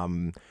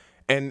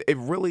 And it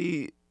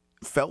really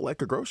felt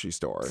like a grocery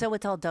store. So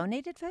it's all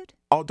donated food?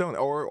 All donated,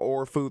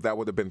 or food that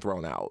would have been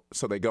thrown out.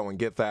 So they go and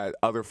get that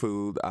other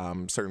food,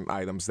 certain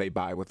items they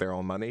buy with their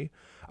own money.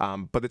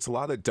 But it's a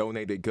lot of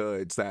donated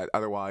goods that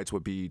otherwise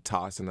would be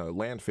tossed in a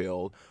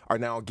landfill are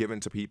now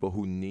given to people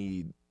who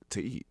need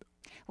to eat.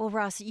 Well,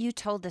 Ross, you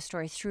told the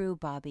story through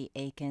Bobby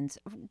Akins.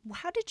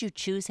 How did you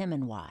choose him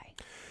and why?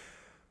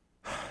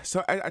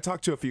 So I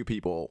talked to a few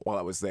people while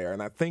I was there,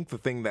 and I think the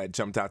thing that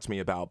jumped out to me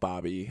about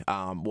Bobby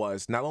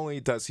was not only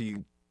does he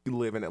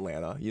live in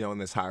Atlanta, in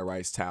this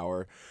high-rise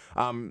tower,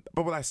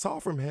 but what I saw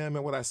from him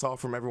and what I saw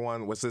from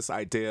everyone was this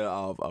idea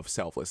of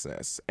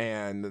selflessness.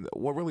 And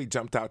what really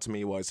jumped out to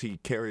me was he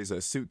carries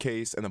a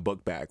suitcase and a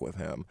book bag with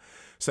him.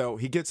 So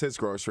he gets his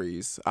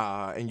groceries,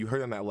 and you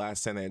heard in that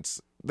last sentence,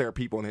 there are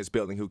people in his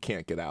building who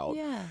can't get out.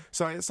 Yeah.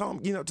 So I saw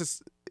him,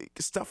 just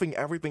stuffing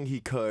everything he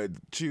could,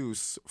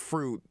 juice,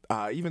 fruit,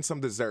 even some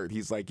dessert.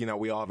 He's like,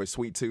 we all have a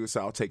sweet tooth, so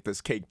I'll take this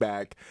cake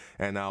back,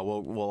 and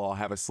we'll all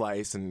have a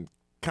slice, and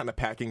kind of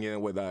packing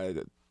it with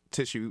a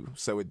tissue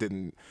so it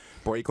didn't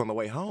break on the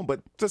way home.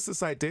 But just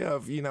this idea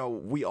of,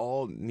 we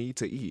all need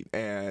to eat.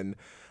 And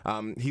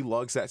he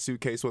lugs that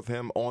suitcase with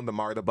him on the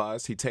MARTA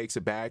bus. He takes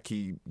it back.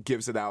 He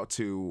gives it out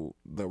to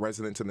the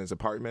residents in his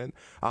apartment.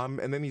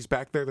 And then he's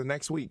back there the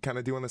next week kind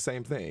of doing the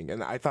same thing.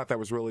 And I thought that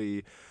was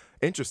really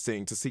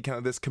interesting to see kind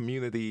of this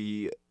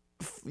community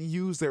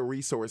use their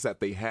resource that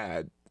they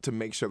had to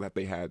make sure that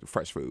they had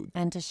fresh food.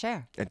 And to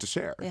share.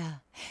 Yeah.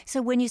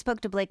 So when you spoke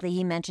to Blakely,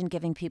 he mentioned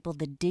giving people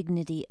the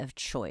dignity of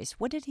choice.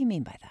 What did he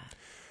mean by that?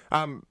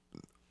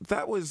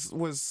 That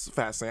was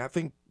fascinating. I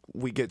think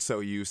we get so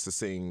used to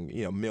seeing,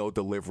 meal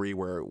delivery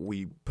where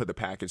we put the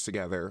package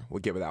together, we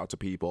give it out to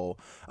people.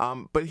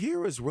 But here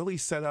was really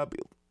set up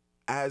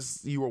as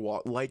you were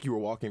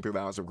walking through the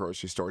aisles of a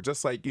grocery store,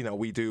 just like,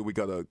 we do. We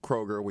go to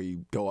Kroger, we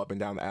go up and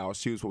down the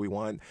aisles, choose what we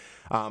want.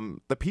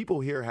 The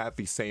people here have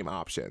the same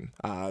option.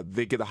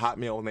 They get a hot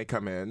meal when they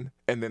come in,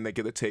 and then they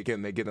get a ticket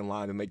and they get in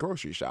line and they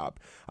grocery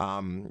shop.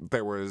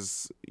 There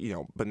was,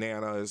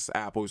 bananas,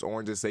 apples,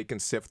 oranges. They can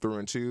sift through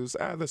and choose.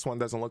 This one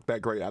doesn't look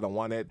that great. I don't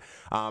want it.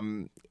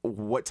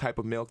 What type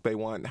of milk they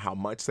want, how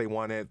much they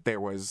want it.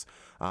 There was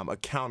a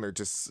counter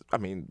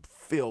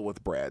filled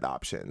with bread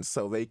options.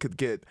 So they could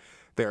get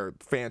their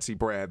fancy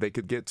bread, they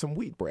could get some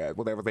wheat bread,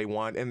 whatever they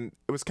want. And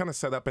it was kind of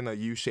set up in a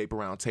U-shape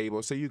around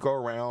table. So you go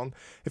around,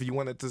 if you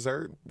want a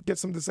dessert, get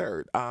some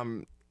dessert.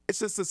 It's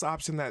just this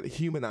option that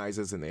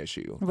humanizes an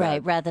issue.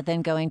 Right, rather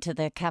than going to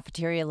the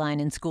cafeteria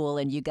line in school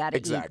and you got to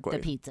eat the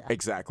pizza.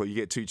 Exactly. You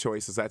get two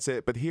choices, that's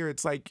it. But here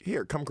it's like,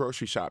 here, come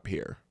grocery shop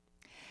here.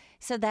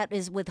 So that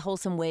is with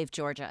Wholesome Wave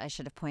Georgia, I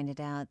should have pointed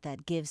out,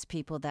 that gives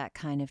people that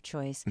kind of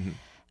choice. Mm-hmm.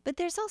 But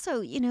there's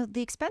also,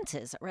 the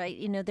expenses, right?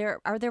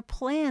 Are there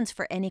plans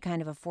for any kind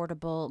of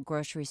affordable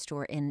grocery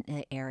store in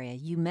the area?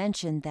 You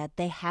mentioned that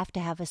they have to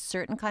have a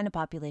certain kind of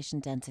population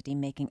density,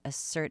 making a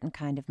certain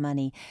kind of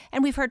money.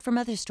 And we've heard from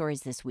other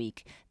stories this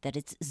week that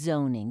it's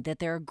zoning, that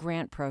there are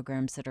grant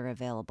programs that are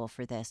available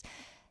for this.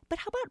 But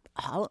how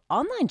about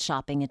online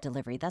shopping and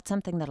delivery? That's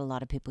something that a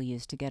lot of people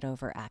use to get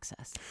over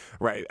access.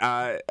 Right.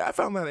 I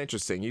found that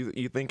interesting.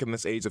 You think in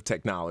this age of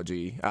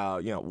technology,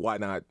 why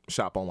not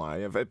shop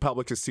online? If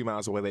Publix is 2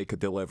 miles away, they could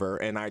deliver.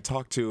 And I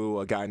talked to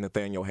a guy,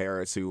 Nathaniel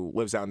Harris, who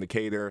lives out in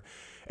Decatur.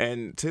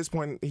 And to his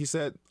point, he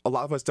said, a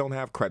lot of us don't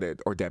have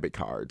credit or debit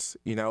cards.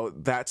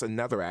 That's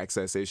another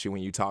access issue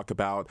when you talk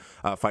about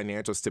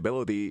financial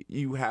stability.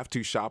 You have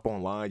to shop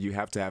online. You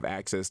have to have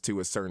access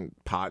to a certain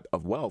pot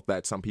of wealth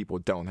that some people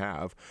don't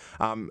have.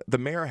 The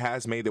mayor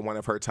has made it one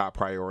of her top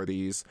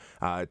priorities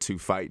to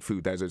fight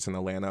food deserts in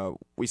Atlanta.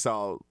 We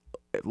saw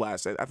I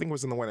think it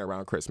was in the winter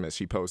around Christmas,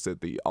 she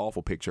posted the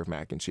awful picture of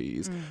mac and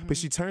cheese. Mm-hmm. But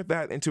she turned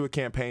that into a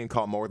campaign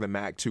called More Than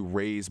Mac to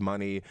raise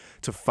money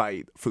to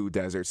fight food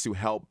deserts, to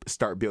help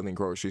start building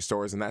grocery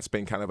stores. And that's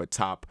been kind of a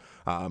top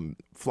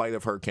flight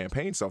of her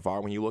campaign so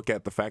far when you look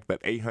at the fact that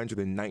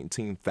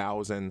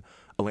 819,000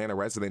 Atlanta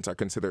residents are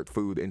considered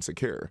food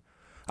insecure.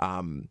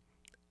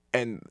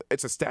 And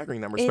it's a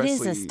staggering number, especially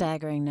it is a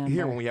staggering number.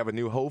 Here when we have a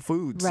new Whole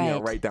Foods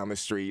right down the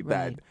street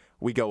that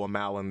we go a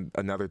mile in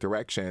another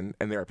direction,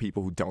 and there are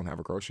people who don't have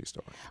a grocery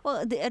store.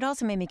 Well, it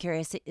also made me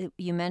curious.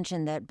 You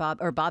mentioned that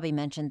Bobby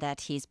mentioned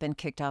that he's been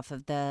kicked off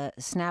of the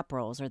SNAP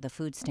rolls or the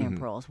food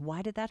stamp rolls.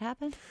 Why did that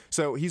happen?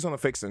 So he's on a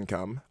fixed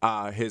income.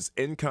 His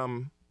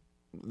income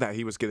that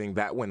he was getting,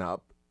 that went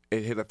up.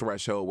 It hit a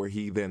threshold where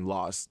he then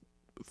lost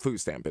food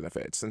stamp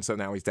benefits. And so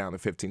now he's down to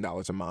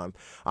 $15 a month.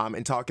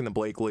 And talking to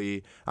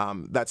Blakely,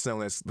 that's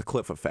known as the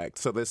cliff effect.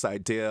 So this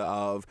idea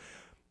of,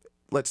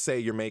 let's say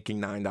you're making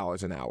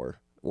 $9 an hour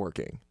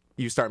working.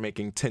 You start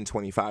making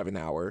 $10.25 an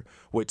hour,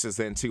 which is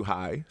then too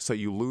high. So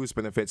you lose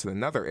benefits in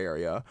another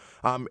area.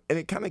 And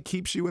it kind of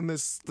keeps you in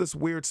this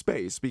weird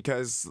space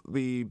because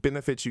the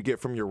benefits you get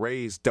from your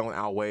raise don't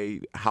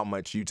outweigh how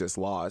much you just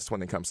lost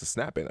when it comes to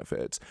SNAP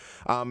benefits.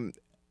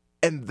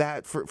 And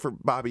that for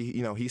Bobby,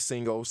 he's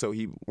single, so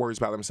he worries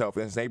about himself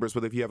and his neighbors.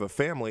 But if you have a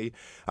family,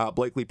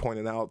 Blakely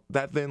pointed out,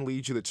 that then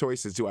leads you to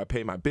choices. Do I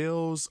pay my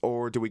bills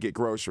or do we get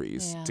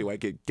groceries? Yeah. Do I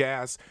get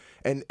gas?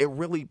 And it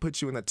really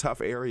puts you in a tough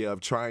area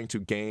of trying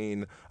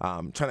to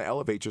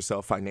elevate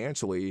yourself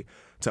financially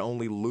to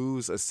only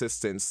lose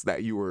assistance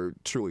that you were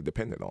truly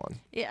dependent on.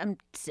 Yeah, I'm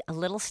a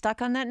little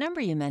stuck on that number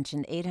you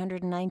mentioned,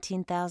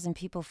 819,000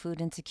 people food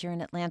insecure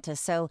in Atlanta.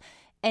 So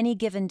any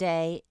given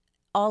day,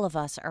 all of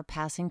us are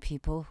passing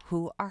people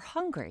who are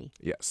hungry.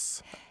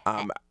 Yes.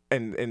 The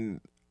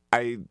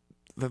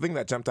thing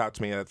that jumped out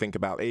to me, I think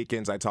about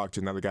Aikens, I talked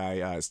to another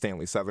guy,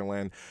 Stanley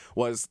Sutherland,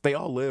 was they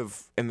all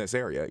live in this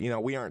area.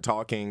 We aren't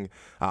talking,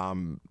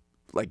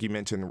 like you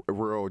mentioned,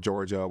 rural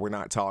Georgia. We're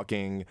not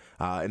talking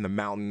in the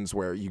mountains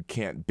where you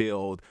can't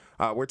build.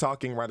 We're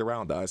talking right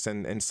around us.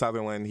 And in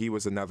Sutherland, he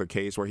was another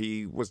case where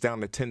he was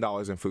down to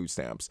 $10 in food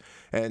stamps.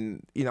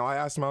 And, I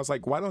asked him, I was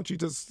like, why don't you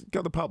just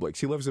go to Publix?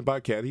 He lives in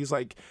Buckhead. He's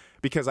like,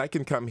 because I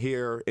can come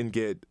here and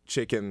get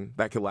chicken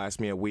that could last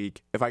me a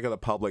week. If I go to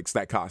Publix,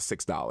 that costs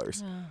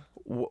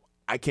 $6.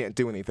 I can't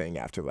do anything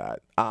after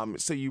that.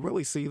 So you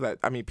really see that,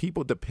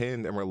 people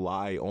depend and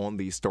rely on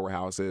these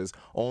storehouses,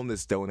 on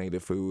this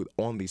donated food,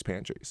 on these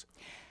pantries.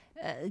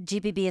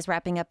 GPB is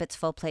wrapping up its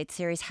Full Plate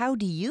series. How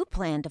do you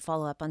plan to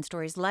follow up on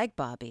stories like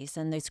Bobby's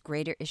and this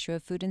greater issue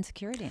of food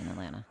insecurity in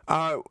Atlanta?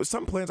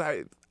 Some plans,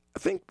 I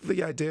think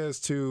the idea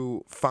is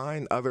to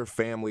find other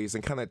families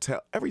and kind of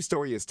tell, every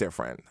story is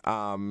different.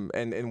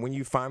 And when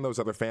you find those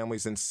other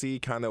families and see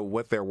kind of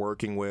what they're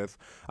working with,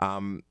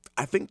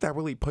 I think that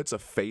really puts a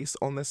face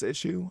on this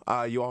issue.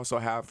 You also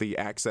have the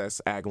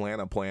Access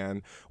Atlanta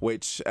plan,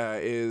 which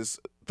is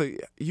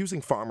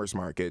using farmers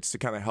markets to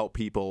kind of help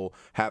people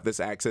have this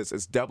access.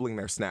 Is doubling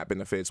their SNAP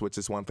benefits, which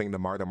is one thing the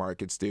MARTA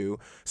markets do.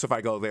 So if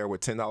I go there with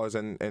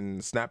 $10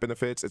 in SNAP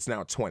benefits, it's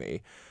now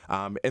 $20.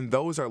 And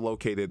those are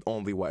located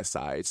on the west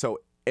side. So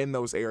in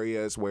those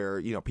areas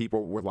where,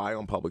 people rely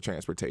on public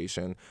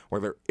transportation,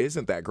 where there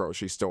isn't that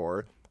grocery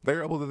store,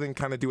 they're able to then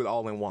kind of do it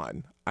all in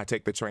one. I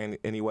take the train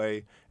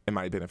anyway, and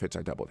my benefits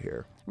are doubled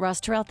here. Ross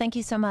Terrell, thank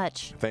you so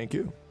much. Thank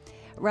you.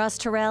 Ross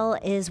Terrell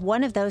is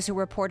one of those who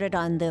reported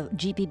on the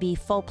GPB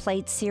Full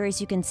Plate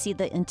series. You can see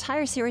the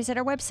entire series at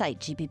our website,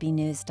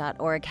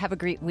 gpbnews.org. Have a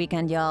great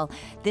weekend, y'all.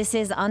 This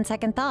is On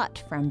Second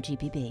Thought from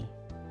GPB.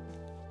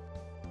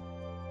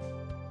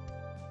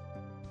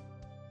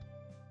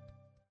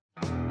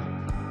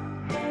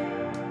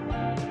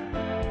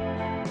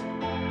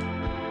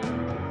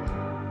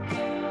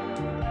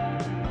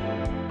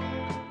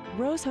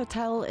 Rose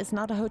Hotel is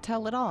not a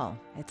hotel at all.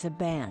 It's a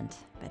band.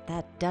 But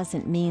that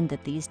doesn't mean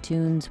that these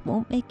tunes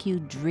won't make you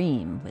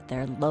dream with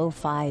their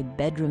lo-fi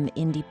bedroom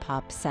indie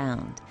pop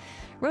sound.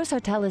 Rose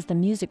Hotel is the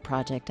music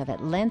project of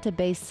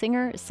Atlanta-based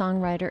singer,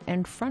 songwriter,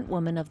 and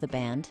frontwoman of the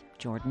band,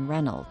 Jordan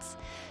Reynolds.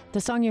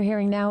 The song you're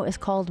hearing now is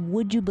called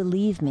Would You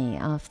Believe Me,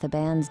 off the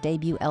band's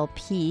debut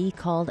LP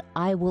called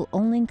I Will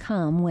Only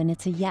Come When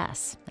It's a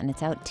Yes, and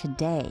it's out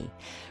today.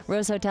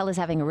 Rose Hotel is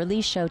having a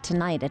release show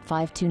tonight at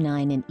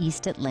 529 in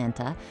East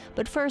Atlanta.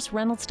 But first,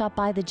 Reynolds stopped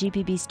by the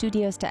GPB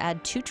studios to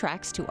add 2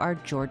 tracks to our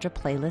Georgia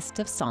playlist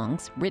of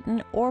songs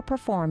written or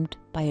performed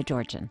by a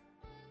Georgian.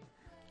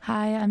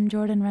 Hi, I'm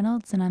Jordan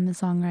Reynolds, and I'm the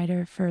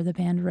songwriter for the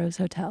band Rose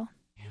Hotel.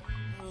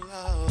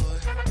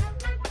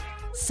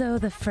 So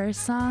the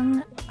first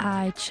song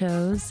I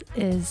chose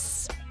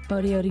is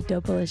Bodie Odie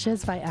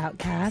Dopalicious by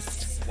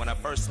Outkast. When I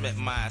first met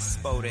my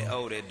Spodie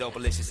Odie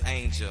Dopalicious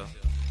Angel,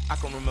 I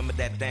can remember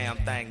that damn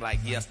thing like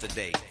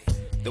yesterday.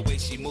 The way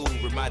she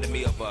moved reminded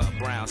me of a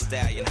brown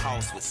stallion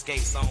house with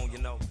skates on,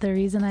 The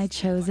reason I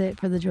chose it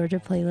for the Georgia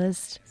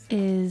playlist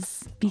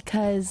is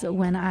because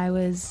when I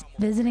was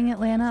visiting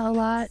Atlanta a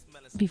lot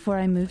before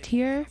I moved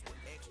here,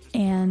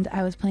 and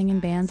I was playing in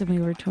bands and we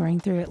were touring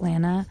through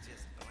Atlanta,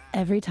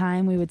 every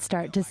time we would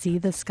start to see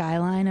the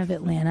skyline of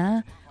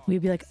Atlanta,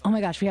 we'd be like, oh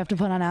my gosh, we have to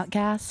put on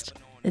Outkast.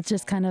 It's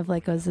just kind of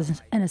like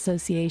was an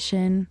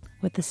association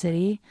with the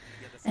city,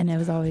 and it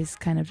was always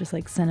kind of just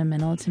like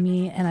sentimental to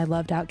me, and I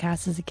loved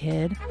Outkast as a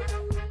kid.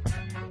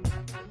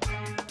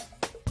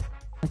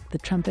 Like the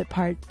trumpet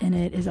part in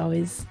it is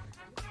always,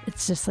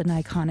 it's just an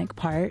iconic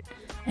part,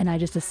 and I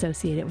just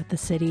associate it with the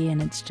city,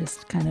 and it's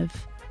just kind of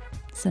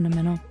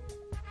sentimental,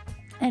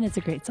 and it's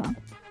a great song.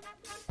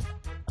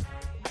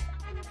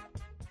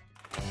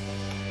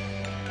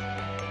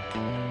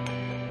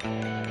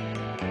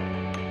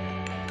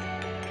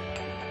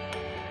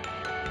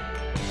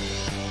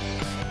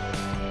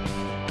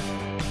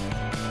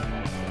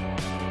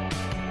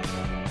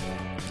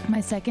 My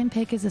second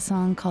pick is a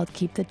song called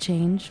Keep the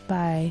Change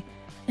by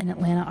an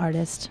Atlanta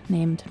artist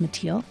named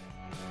Mateel.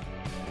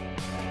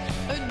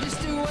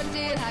 Just what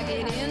did I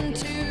get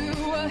into?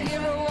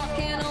 Here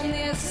walking on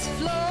this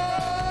floor.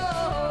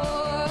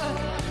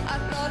 I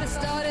thought it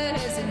started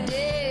as a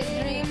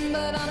daydream,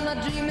 but I'm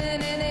not dreaming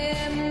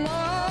anymore.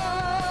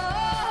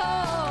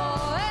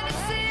 And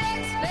it's the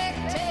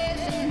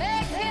expectation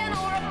making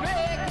or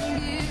breaking,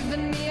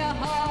 giving me a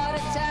heart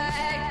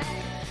attack.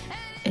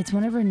 It's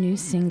one of her new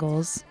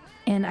singles,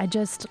 and I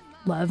just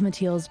love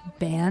Mateel's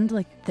band.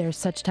 Like, they're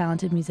such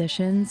talented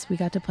musicians. We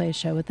got to play a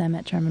show with them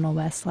at Terminal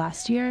West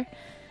last year,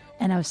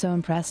 and I was so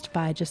impressed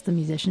by just the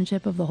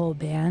musicianship of the whole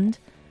band.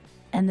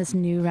 And this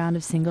new round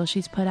of singles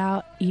she's put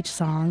out, each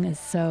song is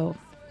so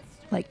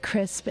like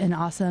crisp and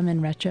awesome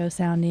and retro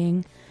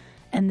sounding.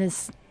 And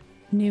this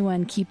new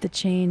one, Keep the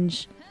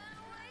Change,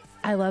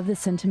 I love the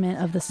sentiment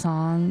of the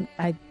song.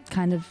 I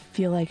kind of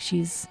feel like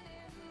she's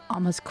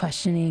almost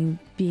questioning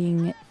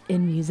being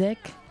in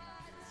music.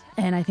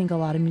 And I think a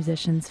lot of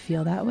musicians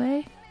feel that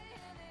way.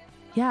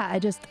 Yeah,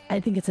 I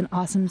think it's an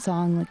awesome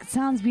song. Like, it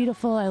sounds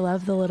beautiful. I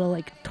love the little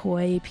like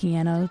toy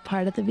piano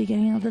part at the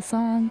beginning of the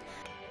song.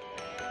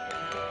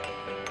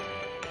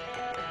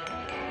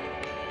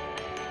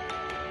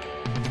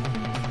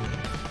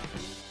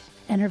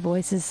 And her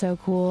voice is so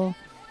cool.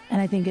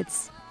 And I think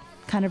it's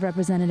kind of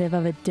representative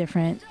of a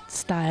different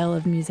style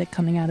of music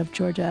coming out of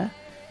Georgia.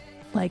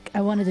 Like,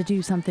 I wanted to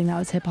do something that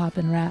was hip hop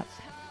and rap,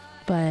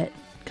 but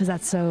because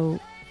that's so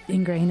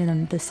ingrained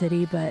in the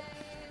city, but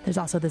there's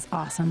also this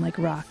awesome like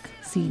rock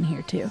scene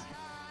here too.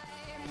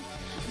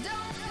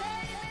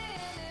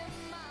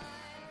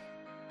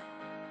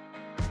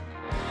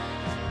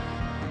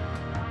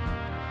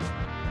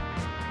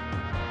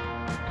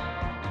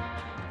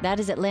 That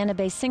is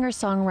Atlanta-based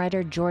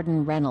singer-songwriter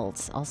Jordan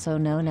Reynolds, also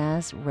known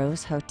as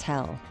Rose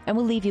Hotel. And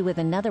we'll leave you with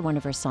another one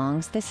of her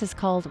songs. This is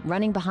called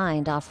Running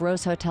Behind off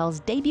Rose Hotel's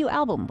debut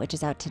album, which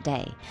is out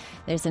today.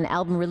 There's an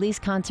album release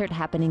concert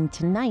happening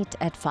tonight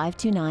at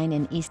 529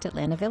 in East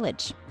Atlanta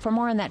Village. For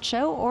more on that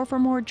show or for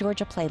more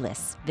Georgia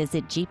playlists,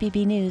 visit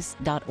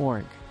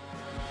gpbnews.org.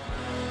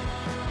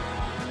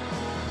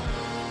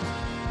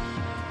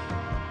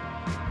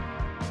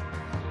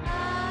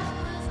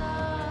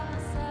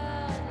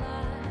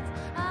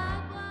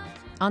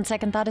 On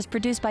Second Thought is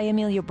produced by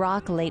Amelia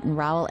Brock, Leighton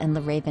Rowell, and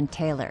LaRaven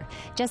Taylor.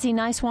 Jesse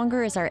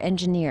Neiswanger is our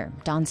engineer.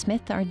 Don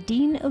Smith, our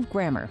Dean of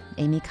Grammar.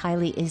 Amy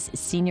Kiley is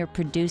senior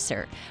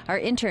producer. Our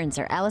interns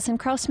are Allison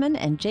Krausman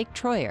and Jake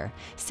Troyer.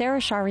 Sarah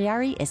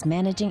Shariari is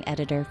managing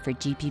editor for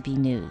GPB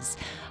News.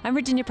 I'm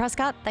Virginia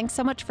Prescott. Thanks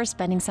so much for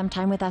spending some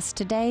time with us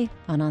today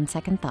on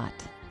Second Thought.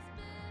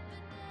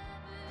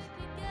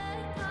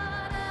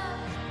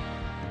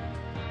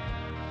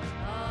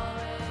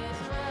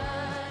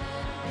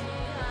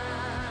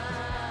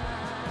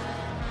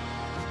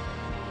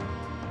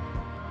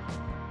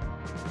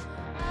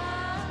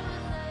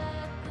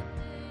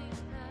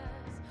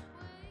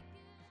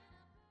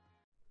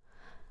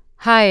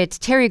 Hi, it's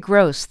Terry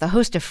Gross, the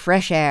host of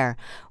Fresh Air.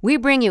 We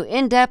bring you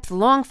in-depth,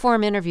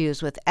 long-form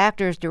interviews with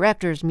actors,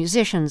 directors,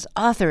 musicians,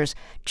 authors,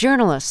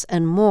 journalists,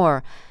 and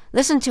more.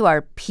 Listen to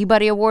our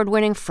Peabody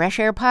Award-winning Fresh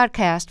Air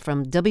podcast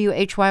from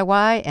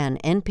WHYY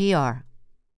and NPR.